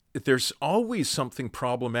 There's always something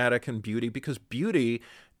problematic in beauty, because beauty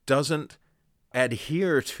doesn't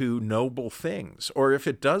adhere to noble things, or if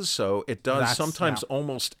it does so, it does sometimes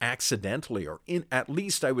almost accidentally, or at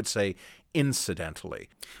least I would say incidentally.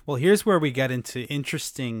 Well, here's where we get into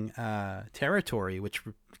interesting territory, which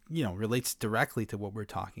relates directly to what we're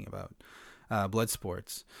talking about, blood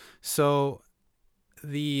sports. So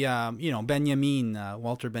the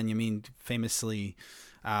Walter Benjamin famously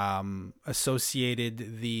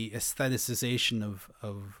associated the aestheticization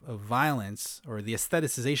of violence, or the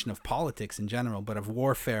aestheticization of politics in general, but of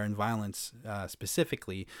warfare and violence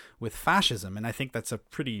specifically, with fascism. And I think that's a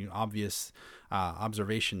pretty obvious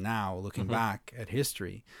observation now, looking back at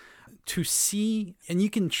history. To see, and you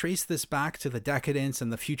can trace this back to the Decadence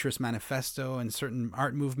and the Futurist Manifesto and certain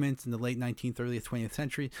art movements in the late 19th, early 20th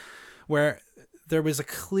century, where there was a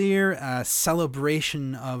clear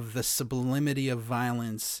celebration of the sublimity of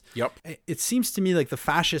violence. Yep. It seems to me like the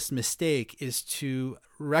fascist mistake is to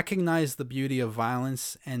recognize the beauty of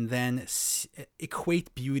violence and then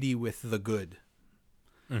equate beauty with the good.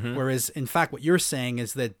 Mm-hmm. Whereas, in fact, what you're saying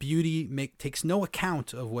is that beauty takes no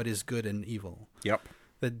account of what is good and evil. Yep.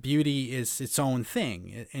 That beauty is its own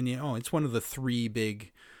thing. And, it's one of the three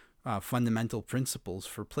big fundamental principles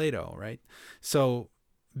for Plato, right? So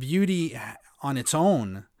beauty on its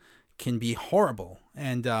own can be horrible,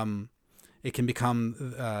 and it can become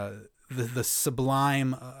the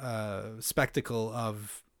sublime spectacle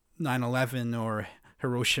of 9/11 or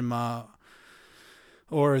Hiroshima,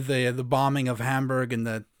 or the bombing of Hamburg in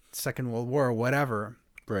the Second World War, or whatever.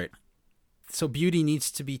 Right. So beauty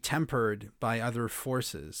needs to be tempered by other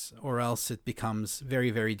forces, or else it becomes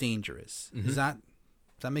very, very dangerous. Mm-hmm. Does that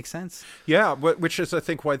make sense? Yeah, which is, I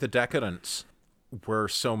think, why the Decadents were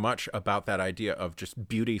so much about that idea of just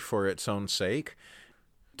beauty for its own sake.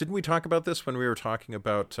 Didn't we talk about this when we were talking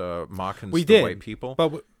about Machen's The White People?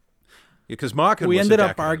 But because Machen we was ended a up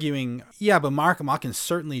decadent. arguing. Yeah, but Machen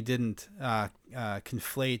certainly didn't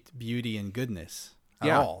conflate beauty and goodness at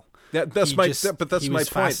all. That's my point.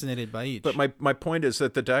 Fascinated by each. But my point is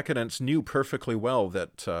that the Decadents knew perfectly well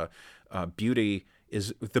that beauty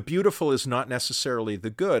is the beautiful is not necessarily the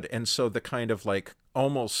good, and so the kind of like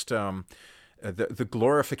almost the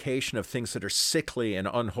glorification of things that are sickly and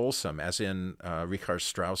unwholesome, as in Richard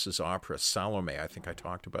Strauss's opera Salome. I think I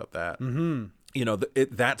talked about that. Mm-hmm.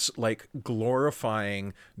 That's like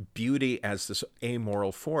glorifying beauty as this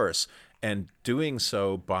amoral force, and doing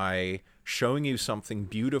so by showing you something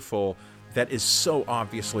beautiful that is so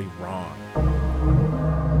obviously wrong.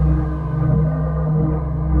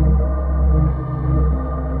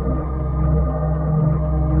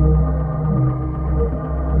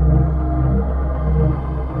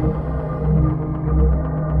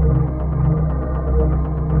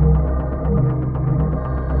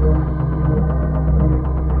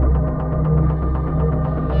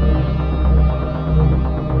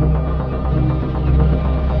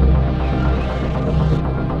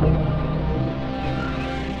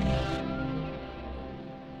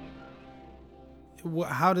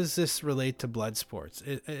 How does this relate to blood sports?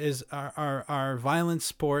 Are violent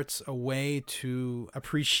sports a way to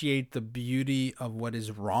appreciate the beauty of what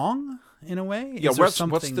is wrong, in a way? Yeah, what's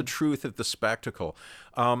the truth of the spectacle?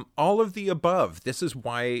 All of the above. This is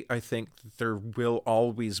why I think there will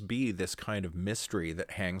always be this kind of mystery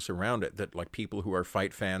that hangs around it, that like people who are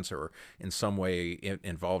fight fans or in some way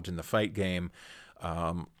involved in the fight game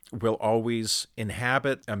will always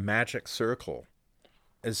inhabit a magic circle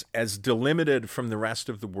as delimited from the rest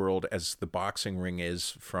of the world as the boxing ring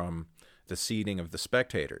is from the seating of the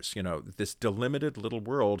spectators. This delimited little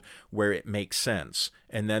world where it makes sense.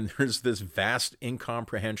 And then there's this vast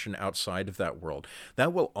incomprehension outside of that world.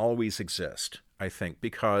 That will always exist, I think,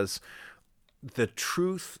 because the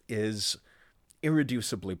truth is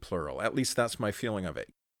irreducibly plural. At least that's my feeling of it.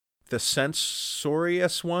 the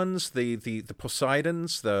censorious ones, the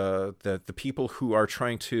Poseidons, the people who are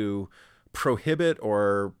trying to prohibit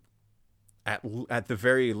or at the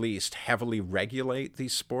very least heavily regulate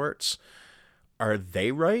these sports, are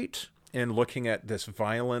they right in looking at this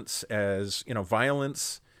violence as,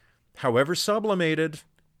 violence, however sublimated,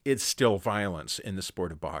 it's still violence in the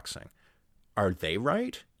sport of boxing? Are they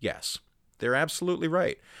right? Yes, they're absolutely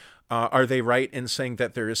right. Are they right in saying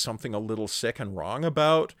that there is something a little sick and wrong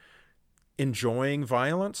about enjoying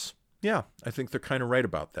violence? Yeah, I think they're kind of right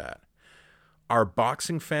about that. Are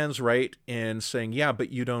boxing fans right in saying, yeah, but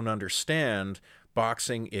you don't understand,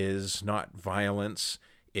 boxing is not violence,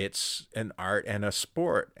 it's an art and a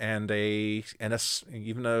sport and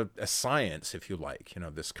even a science, if you like,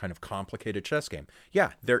 this kind of complicated chess game?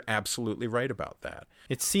 Yeah, they're absolutely right about that.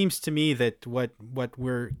 It seems to me that what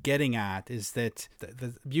we're getting at is that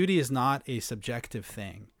the beauty is not a subjective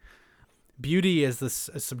thing. Beauty is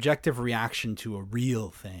a subjective reaction to a real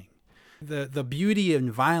thing. The beauty in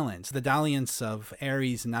violence, the dalliance of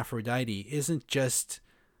Ares and Aphrodite, isn't just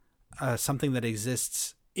something that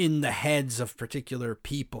exists in the heads of particular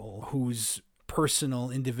people whose personal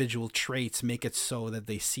individual traits make it so that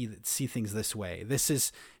they see things this way. This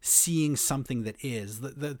is seeing something that is.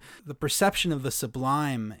 The perception of the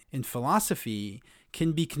sublime in philosophy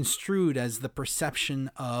can be construed as the perception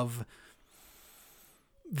of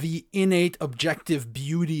the innate objective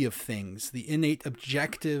beauty of things, the innate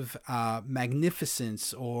objective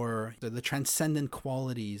magnificence, or the transcendent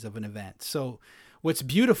qualities of an event. So what's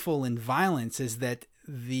beautiful in violence is that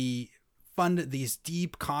these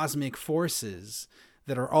deep cosmic forces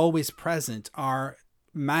that are always present are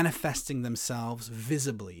manifesting themselves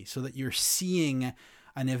visibly, so that you're seeing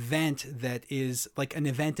an event that is like an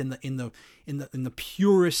event in the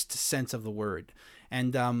purest sense of the word.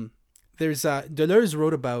 And there's Deleuze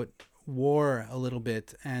wrote about war a little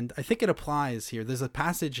bit, and I think it applies here. There's a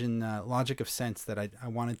passage in Logic of Sense that I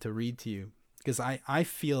wanted to read to you, because I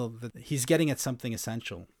feel that he's getting at something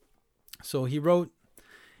essential. So he wrote,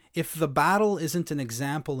 "If the battle isn't an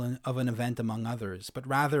example of an event among others, but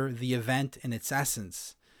rather the event in its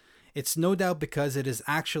essence, it's no doubt because it is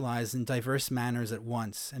actualized in diverse manners at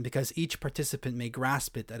once, and because each participant may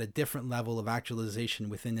grasp it at a different level of actualization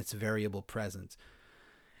within its variable present."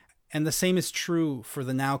 And the same is true for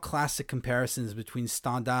the now classic comparisons between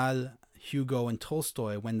Stendhal, Hugo, and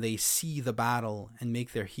Tolstoy when they see the battle and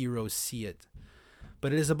make their heroes see it.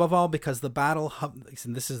 But it is above all because the battle,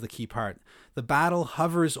 and this is the key part, the battle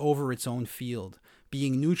hovers over its own field,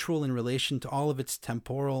 being neutral in relation to all of its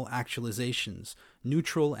temporal actualizations,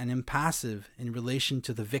 neutral and impassive in relation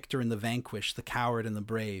to the victor and the vanquished, the coward and the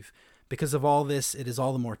brave. Because of all this, it is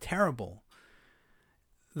all the more terrible.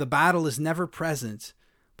 The battle is never present,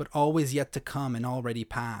 but always yet to come and already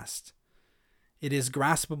past. It is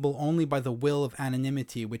graspable only by the will of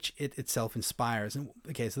anonymity which it itself inspires. And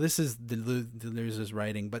okay, so this is Deleuze's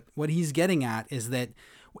writing, but what he's getting at is that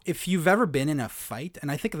if you've ever been in a fight, and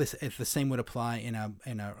I think if the same would apply in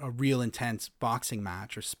a real intense boxing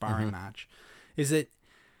match or sparring match, is that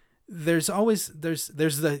there's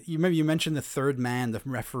you mentioned the third man, the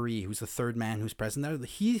referee, who's the third man who's present there.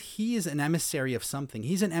 He is an emissary of something.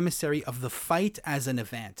 He's an emissary of the fight as an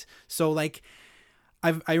event. So like,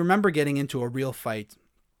 I remember getting into a real fight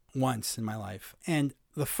once in my life, and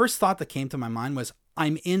the first thought that came to my mind was,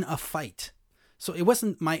 I'm in a fight. So it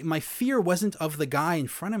wasn't my fear wasn't of the guy in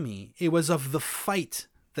front of me. It was of the fight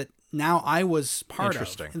that now I was part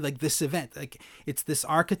of, like this event. Like it's this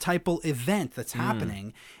archetypal event that's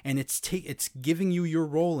happening, and it's giving you your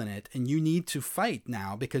role in it, and you need to fight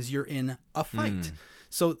now because you're in a fight.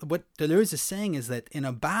 So what Deleuze is saying is that in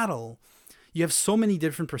a battle, you have so many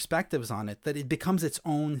different perspectives on it that it becomes its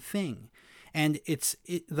own thing. And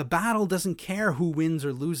the battle doesn't care who wins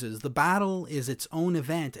or loses. The battle is its own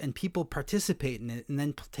event, and people participate in it and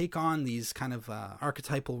then take on these kind of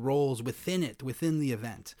archetypal roles within the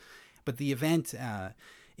event. But the event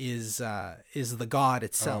is the God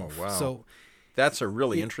itself. Oh, wow. So that's a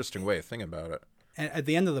really interesting way of thinking about it. At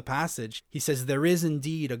the end of the passage, he says, "There is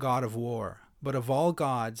indeed a God of war, but of all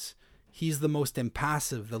gods, he's the most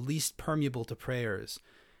impassive, the least permeable to prayers."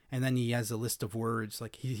 And then he has a list of words,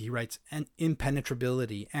 like he writes,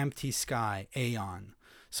 impenetrability, empty sky, aeon.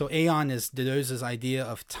 So aeon is Deleuze's idea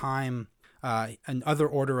of time, an other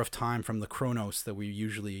order of time from the chronos that we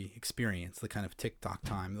usually experience, the kind of tick-tock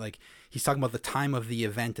time. Like he's talking about the time of the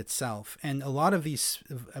event itself. And a lot of these,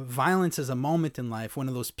 violence is a moment in life, one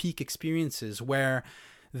of those peak experiences where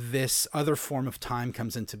this other form of time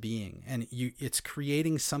comes into being. And it's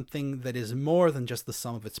creating something that is more than just the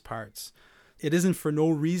sum of its parts. It isn't for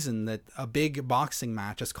no reason that a big boxing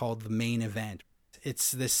match is called the main event.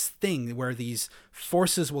 it's this thing where these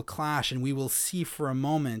forces will clash, and we will see for a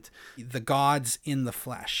moment the gods in the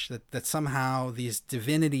flesh, that somehow these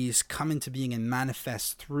divinities come into being and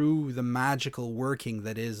manifest through the magical working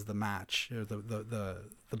that is the match, or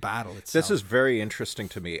the battle itself. This is very interesting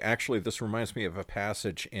to me. Actually, this reminds me of a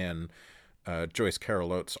passage in Joyce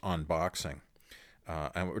Carol Oates' On Boxing,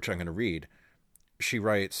 which I'm going to read. She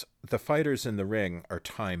writes, "The fighters in the ring are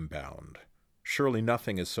time-bound. Surely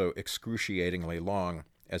nothing is so excruciatingly long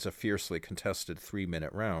as a fiercely contested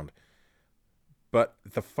 3-minute round. But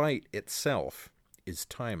the fight itself is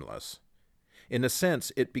timeless. In a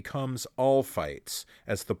sense, it becomes all fights,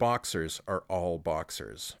 as the boxers are all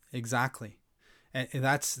boxers." Exactly. And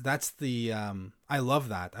that's the I love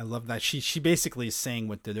that. She basically is saying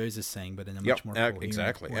what Deleuze is saying, but in a much more coherent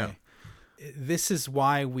exactly way. Yeah. This is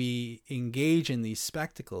why we engage in these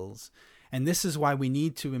spectacles, and this is why we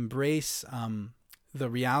need to embrace the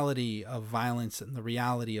reality of violence and the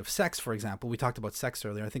reality of sex. For example, we talked about sex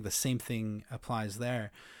earlier. I think the same thing applies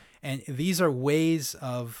there. And these are ways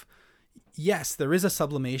of, yes, there is a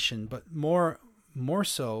sublimation, but more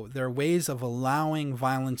so, there are ways of allowing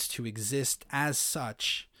violence to exist as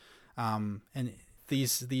such. And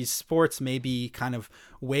these sports may be kind of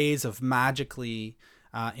ways of magically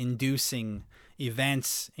inducing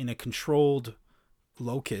events in a controlled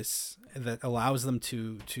locus that allows them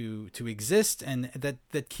to exist, and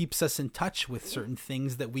that keeps us in touch with certain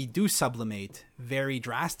things that we do sublimate very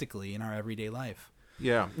drastically in our everyday life.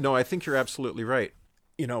 Yeah, no, I think you're absolutely right.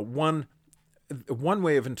 One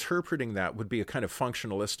way of interpreting that would be a kind of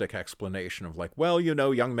functionalistic explanation of like, well,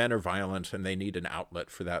 young men are violent and they need an outlet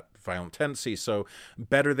for that violent tendency, so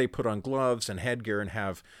better they put on gloves and headgear and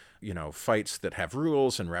have fights that have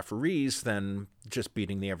rules and referees than just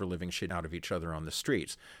beating the ever-living shit out of each other on the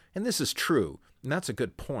streets. And this is true, and that's a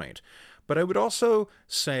good point. But I would also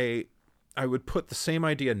say I would put the same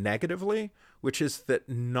idea negatively, which is that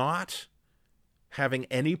not having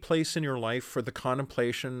any place in your life for the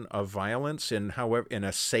contemplation of violence in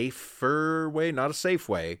a safer way, not a safe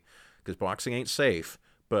way, because boxing ain't safe,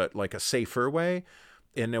 but like a safer way,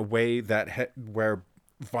 in a way that where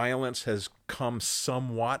violence has come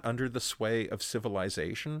somewhat under the sway of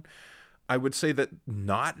civilization. I would say that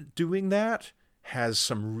not doing that has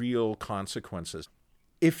some real consequences.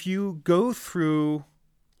 If you go through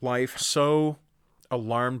life so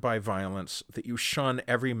alarmed by violence that you shun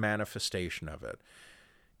every manifestation of it,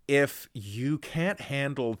 if you can't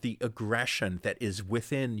handle the aggression that is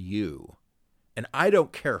within you, and I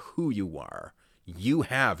don't care who you are, you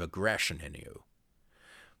have aggression in you.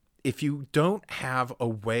 If you don't have a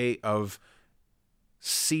way of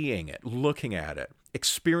seeing it, looking at it,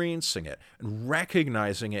 experiencing it, and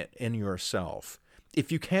recognizing it in yourself,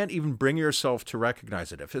 if you can't even bring yourself to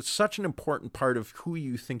recognize it, if it's such an important part of who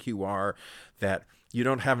you think you are that you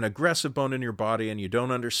don't have an aggressive bone in your body and you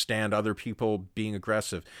don't understand other people being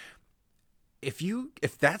aggressive,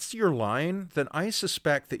 if that's your line, then I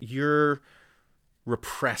suspect that you're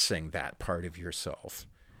repressing that part of yourself.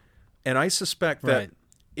 And I suspect that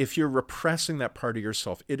if you're repressing that part of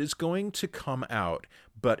yourself, it is going to come out,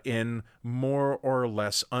 but in more or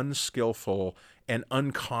less unskillful and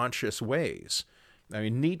unconscious ways. I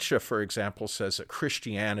mean, Nietzsche, for example, says that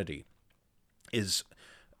Christianity is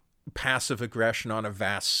passive aggression on a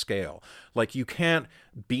vast scale. Like, you can't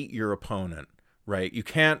beat your opponent, right? You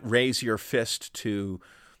can't raise your fist to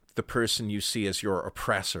the person you see as your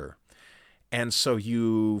oppressor. And so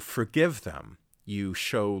you forgive them. You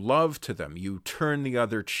show love to them. You turn the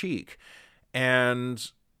other cheek.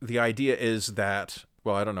 And the idea is that,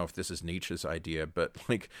 well, I don't know if this is Nietzsche's idea, but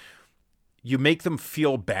like, you make them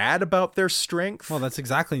feel bad about their strength. Well, that's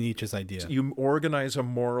exactly Nietzsche's idea. You organize a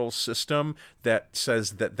moral system that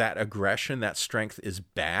says that aggression, that strength is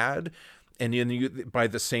bad. And by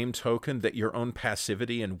the same token, that your own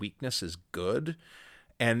passivity and weakness is good.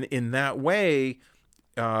 And in that way,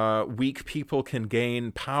 weak people can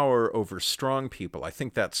gain power over strong people. I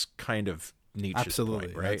think that's kind of Nietzsche's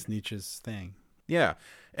point, right? That's Nietzsche's thing. Yeah.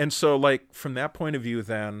 And so, like, from that point of view,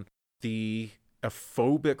 then, a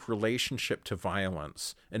phobic relationship to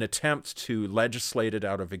violence, an attempt to legislate it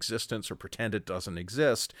out of existence or pretend it doesn't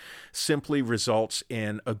exist, simply results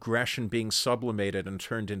in aggression being sublimated and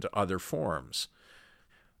turned into other forms.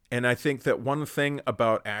 And I think that one thing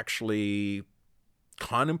about actually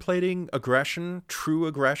contemplating aggression, true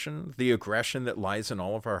aggression, the aggression that lies in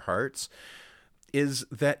all of our hearts, is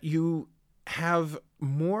that you have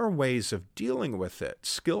more ways of dealing with it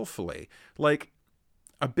skillfully. Like,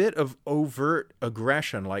 a bit of overt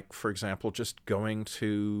aggression, like, for example, just going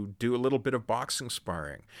to do a little bit of boxing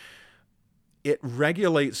sparring. It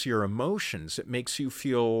regulates your emotions. It makes you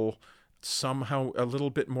feel somehow a little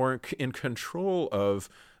bit more in control of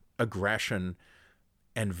aggression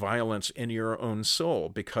and violence in your own soul,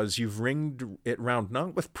 because you've ringed it round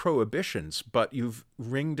not with prohibitions, but you've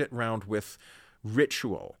ringed it round with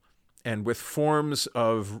ritual and with forms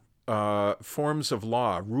of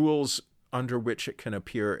law, rules under which it can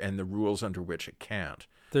appear and the rules under which it can't.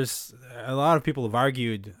 There's a lot of people have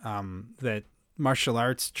argued that martial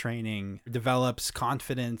arts training develops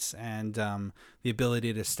confidence and the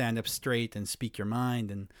ability to stand up straight and speak your mind.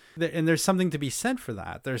 And there's something to be said for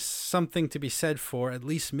that. There's something to be said for at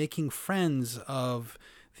least making friends of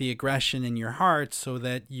the aggression in your heart so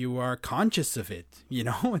that you are conscious of it. You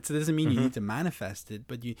know, it doesn't mean you need to manifest it,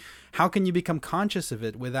 but how can you become conscious of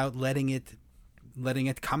it without letting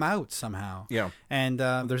it come out somehow? Yeah. And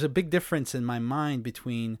there's a big difference in my mind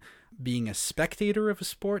between being a spectator of a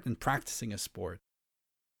sport and practicing a sport.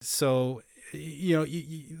 So,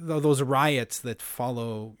 those riots that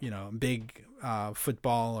follow, big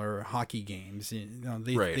football or hockey games,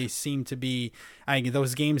 they seem to be,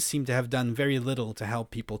 those games seem to have done very little to help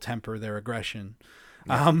people temper their aggression.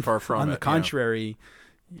 Far from it. On the contrary,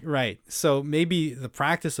 right. So maybe the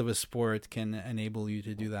practice of a sport can enable you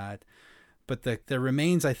to do that. But there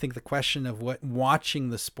remains, I think, the question of what watching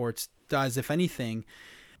the sports does, if anything.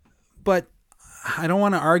 But I don't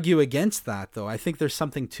want to argue against that, though. I think there's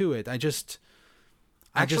something to it. I just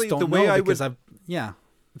don't know because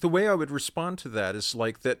the way I would respond to that is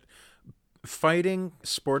like that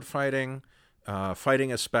sport fighting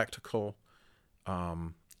a spectacle,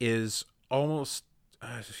 is almost,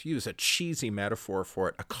 use a cheesy metaphor for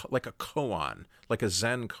it, like a koan, like a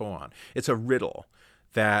Zen koan. It's a riddle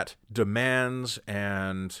that demands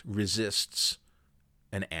and resists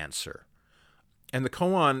an answer. And the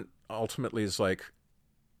koan ultimately is like,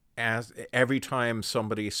 as every time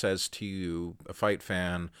somebody says to you, a fight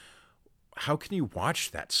fan, how can you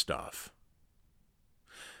watch that stuff?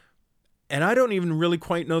 And I don't even really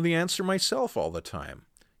quite know the answer myself all the time,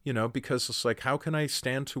 because it's like, how can I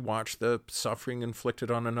stand to watch the suffering inflicted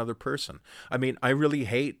on another person? I mean, I really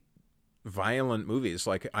hate violent movies.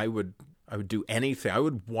 Like I would do anything. I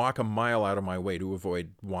would walk a mile out of my way to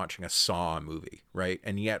avoid watching a Saw movie, right?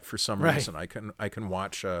 And yet, for some reason, I can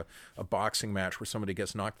watch a boxing match where somebody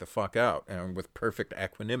gets knocked the fuck out and with perfect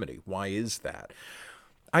equanimity. Why is that?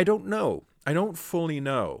 I don't know. I don't fully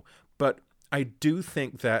know. But I do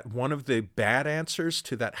think that one of the bad answers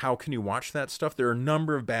to that, how can you watch that stuff? There are a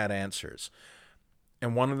number of bad answers.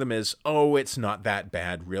 And one of them is, oh, it's not that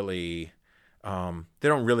bad, really. They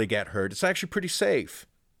don't really get hurt. It's actually pretty safe.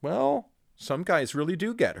 Well, some guys really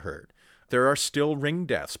do get hurt. There are still ring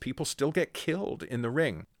deaths. People still get killed in the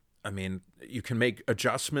ring. I mean, you can make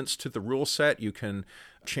adjustments to the rule set. You can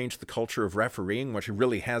change the culture of refereeing, which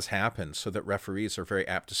really has happened, so that referees are very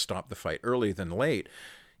apt to stop the fight early than late.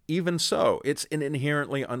 Even so, it's an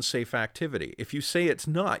inherently unsafe activity. If you say it's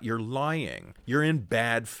not, you're lying. You're in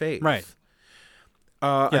bad faith. Right.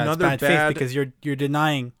 Another it's bad faith because you're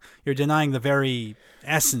denying the very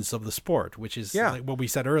essence of the sport, which is like what we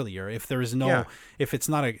said earlier. If there is no, if it's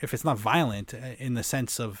not violent in the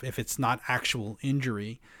sense of if it's not actual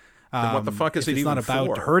injury, then what the fuck is it even for? If it's not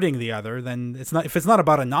about hurting the other, then it's not. If it's not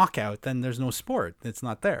about a knockout, then there's no sport. It's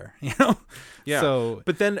not there, Yeah. So,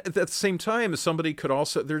 but then at the same time, somebody could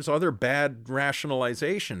also. There's other bad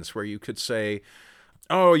rationalizations where you could say,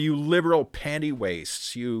 oh, you liberal panty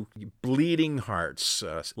waists, you bleeding hearts,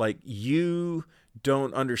 like you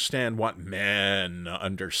don't understand what men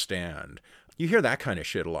understand. You hear that kind of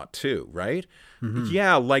shit a lot too, right? Mm-hmm.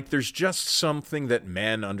 Yeah, like there's just something that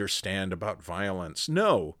men understand about violence.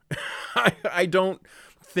 No, I don't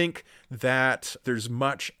think that there's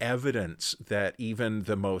much evidence that even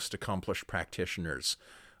the most accomplished practitioners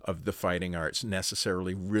of the fighting arts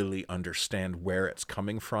necessarily really understand where it's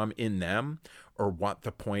coming from in them or what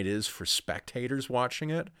the point is for spectators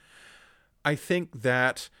watching it. I think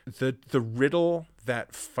that the riddle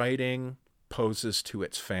that fighting poses to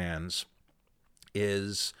its fans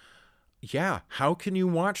is, how can you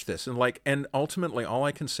watch this? And ultimately all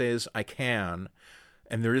I can say is I can,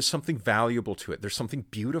 and there is something valuable to it. There's something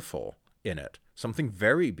beautiful in it, something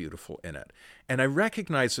very beautiful in it. And I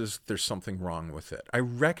recognize there's something wrong with it. I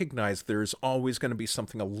recognize there's always going to be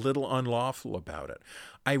something a little unlawful about it.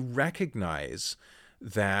 I recognize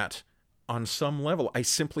that on some level, I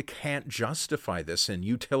simply can't justify this in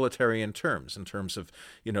utilitarian terms, in terms of,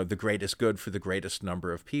 the greatest good for the greatest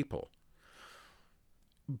number of people.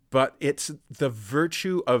 But it's the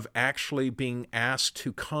virtue of actually being asked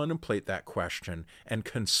to contemplate that question and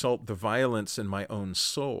consult the violence in my own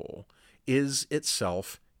soul is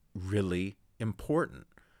itself really important.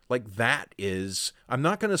 Like that is, I'm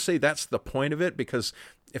not going to say that's the point of it, because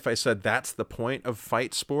if I said that's the point of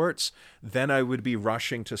fight sports, then I would be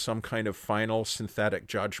rushing to some kind of final synthetic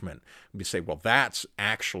judgment. We say, well, that's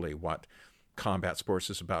actually what combat sports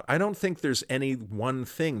is about. I don't think there's any one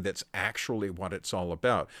thing that's actually what it's all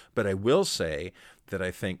about. But I will say that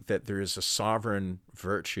I think that there is a sovereign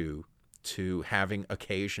virtue to having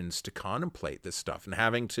occasions to contemplate this stuff and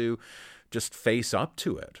having to just face up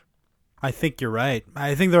to it. I think you're right.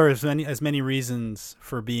 I think there are as many reasons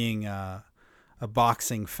for being a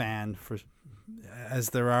boxing fan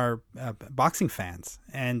as there are boxing fans,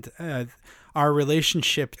 and our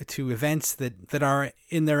relationship to events that are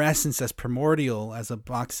in their essence as primordial as a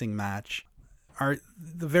boxing match are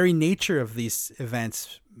the very nature of these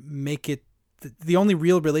events make it the only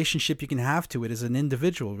real relationship you can have to it is an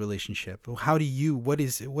individual relationship. What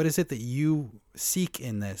is it that you seek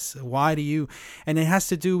in this? Why do you? And it has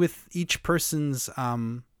to do with each person's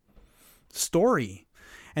story.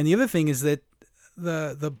 And the other thing is that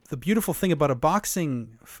the beautiful thing about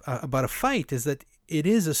about a fight is that it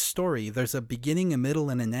is a story. There's a beginning, a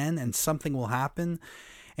middle, and an end, and something will happen.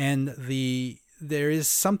 And there is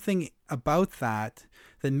something about that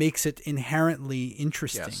makes it inherently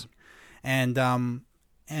interesting. Yes.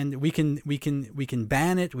 And we can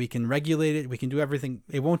ban it, we can regulate it, we can do everything.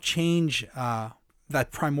 It won't change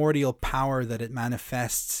that primordial power that it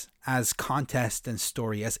manifests as contest and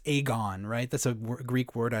story, as agon, right? That's a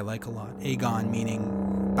Greek word I like a lot. Agon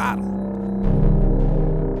meaning battle.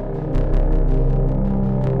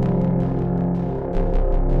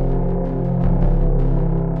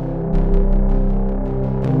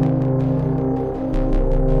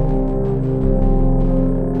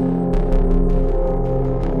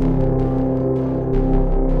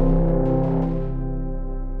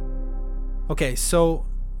 Okay, so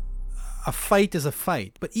a fight is a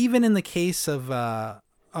fight, but even in the case of a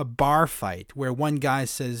bar fight where one guy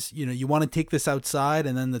says, you want to take this outside,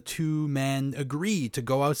 and then the two men agree to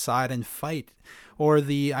go outside and fight, or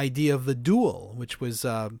the idea of the duel, which was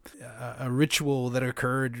a ritual that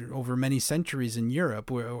occurred over many centuries in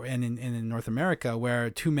Europe and in North America,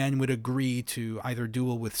 where two men would agree to either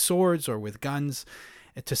duel with swords or with guns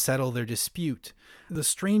to settle their dispute. The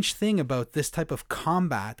strange thing about this type of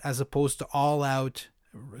combat, as opposed to all-out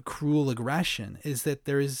cruel aggression, is that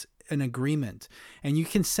there is an agreement. And you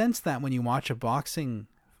can sense that when you watch a boxing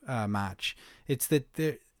match. It's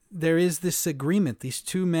that there is this agreement. These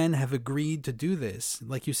two men have agreed to do this.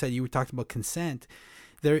 Like you said, you were talking about consent.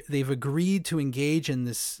 They've agreed to engage in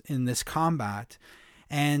this combat.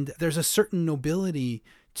 And there's a certain nobility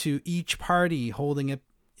to each party holding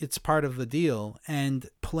it's part of the deal and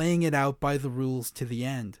playing it out by the rules to the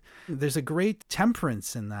end. There's a great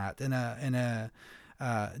temperance in that, and a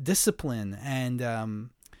discipline and a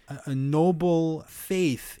noble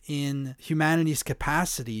faith in humanity's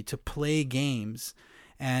capacity to play games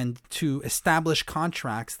and to establish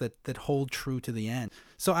contracts that hold true to the end.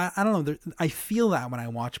 So I don't know. I feel that when I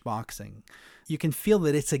watch boxing. You can feel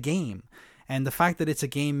that it's a game. And the fact that it's a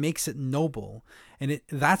game makes it noble, and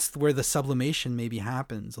that's where the sublimation maybe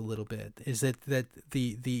happens a little bit. Is that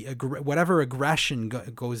the whatever aggression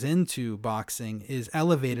goes into boxing is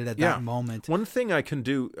elevated at that moment. One thing I can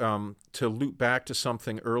do to loop back to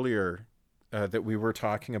something earlier that we were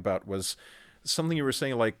talking about was something you were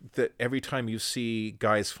saying, like that every time you see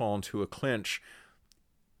guys fall into a clinch,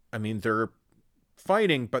 I mean, they're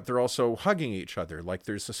fighting, but they're also hugging each other. Like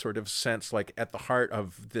there's a sort of sense, like at the heart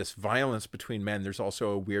of this violence between men, there's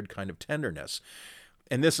also a weird kind of tenderness.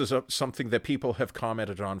 And this is something that people have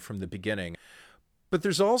commented on from the beginning. But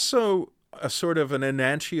there's also a sort of an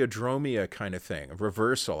enantiodromia kind of thing, a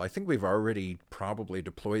reversal. I think we've already probably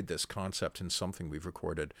deployed this concept in something we've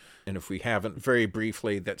recorded. And if we haven't, very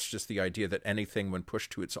briefly, that's just the idea that anything, when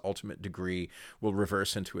pushed to its ultimate degree, will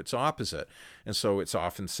reverse into its opposite. And so it's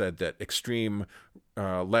often said that extreme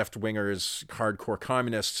left-wingers, hardcore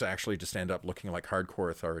communists, actually just end up looking like hardcore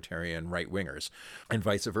authoritarian right-wingers, and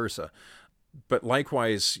vice versa. But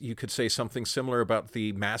likewise, you could say something similar about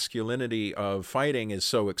the masculinity of fighting is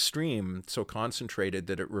so extreme, so concentrated,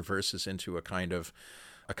 that it reverses into a kind of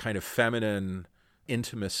feminine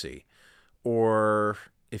intimacy. Or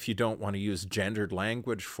if you don't want to use gendered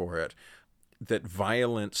language for it, that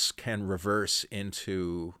violence can reverse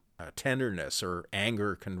into tenderness, or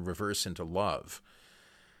anger can reverse into love.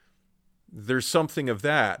 There's something of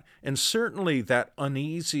that. And certainly that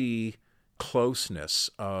uneasy closeness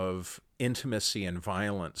of intimacy and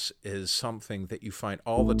violence is something that you find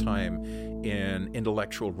all the time in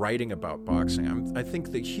intellectual writing about boxing. I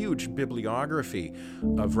think the huge bibliography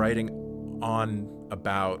of writing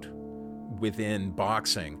within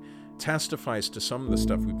boxing testifies to some of the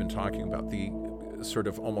stuff we've been talking about. The sort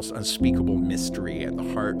of almost unspeakable mystery at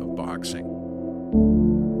the heart of boxing.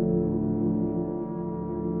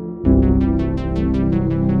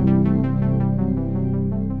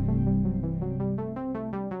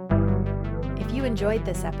 If you enjoyed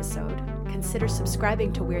this episode, consider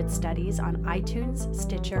subscribing to Weird Studies on iTunes,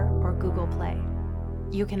 Stitcher, or Google Play.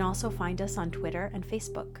 You can also find us on Twitter and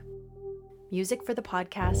Facebook. Music for the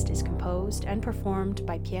podcast is composed and performed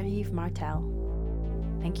by Pierre-Yves Martel.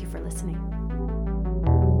 Thank you for listening.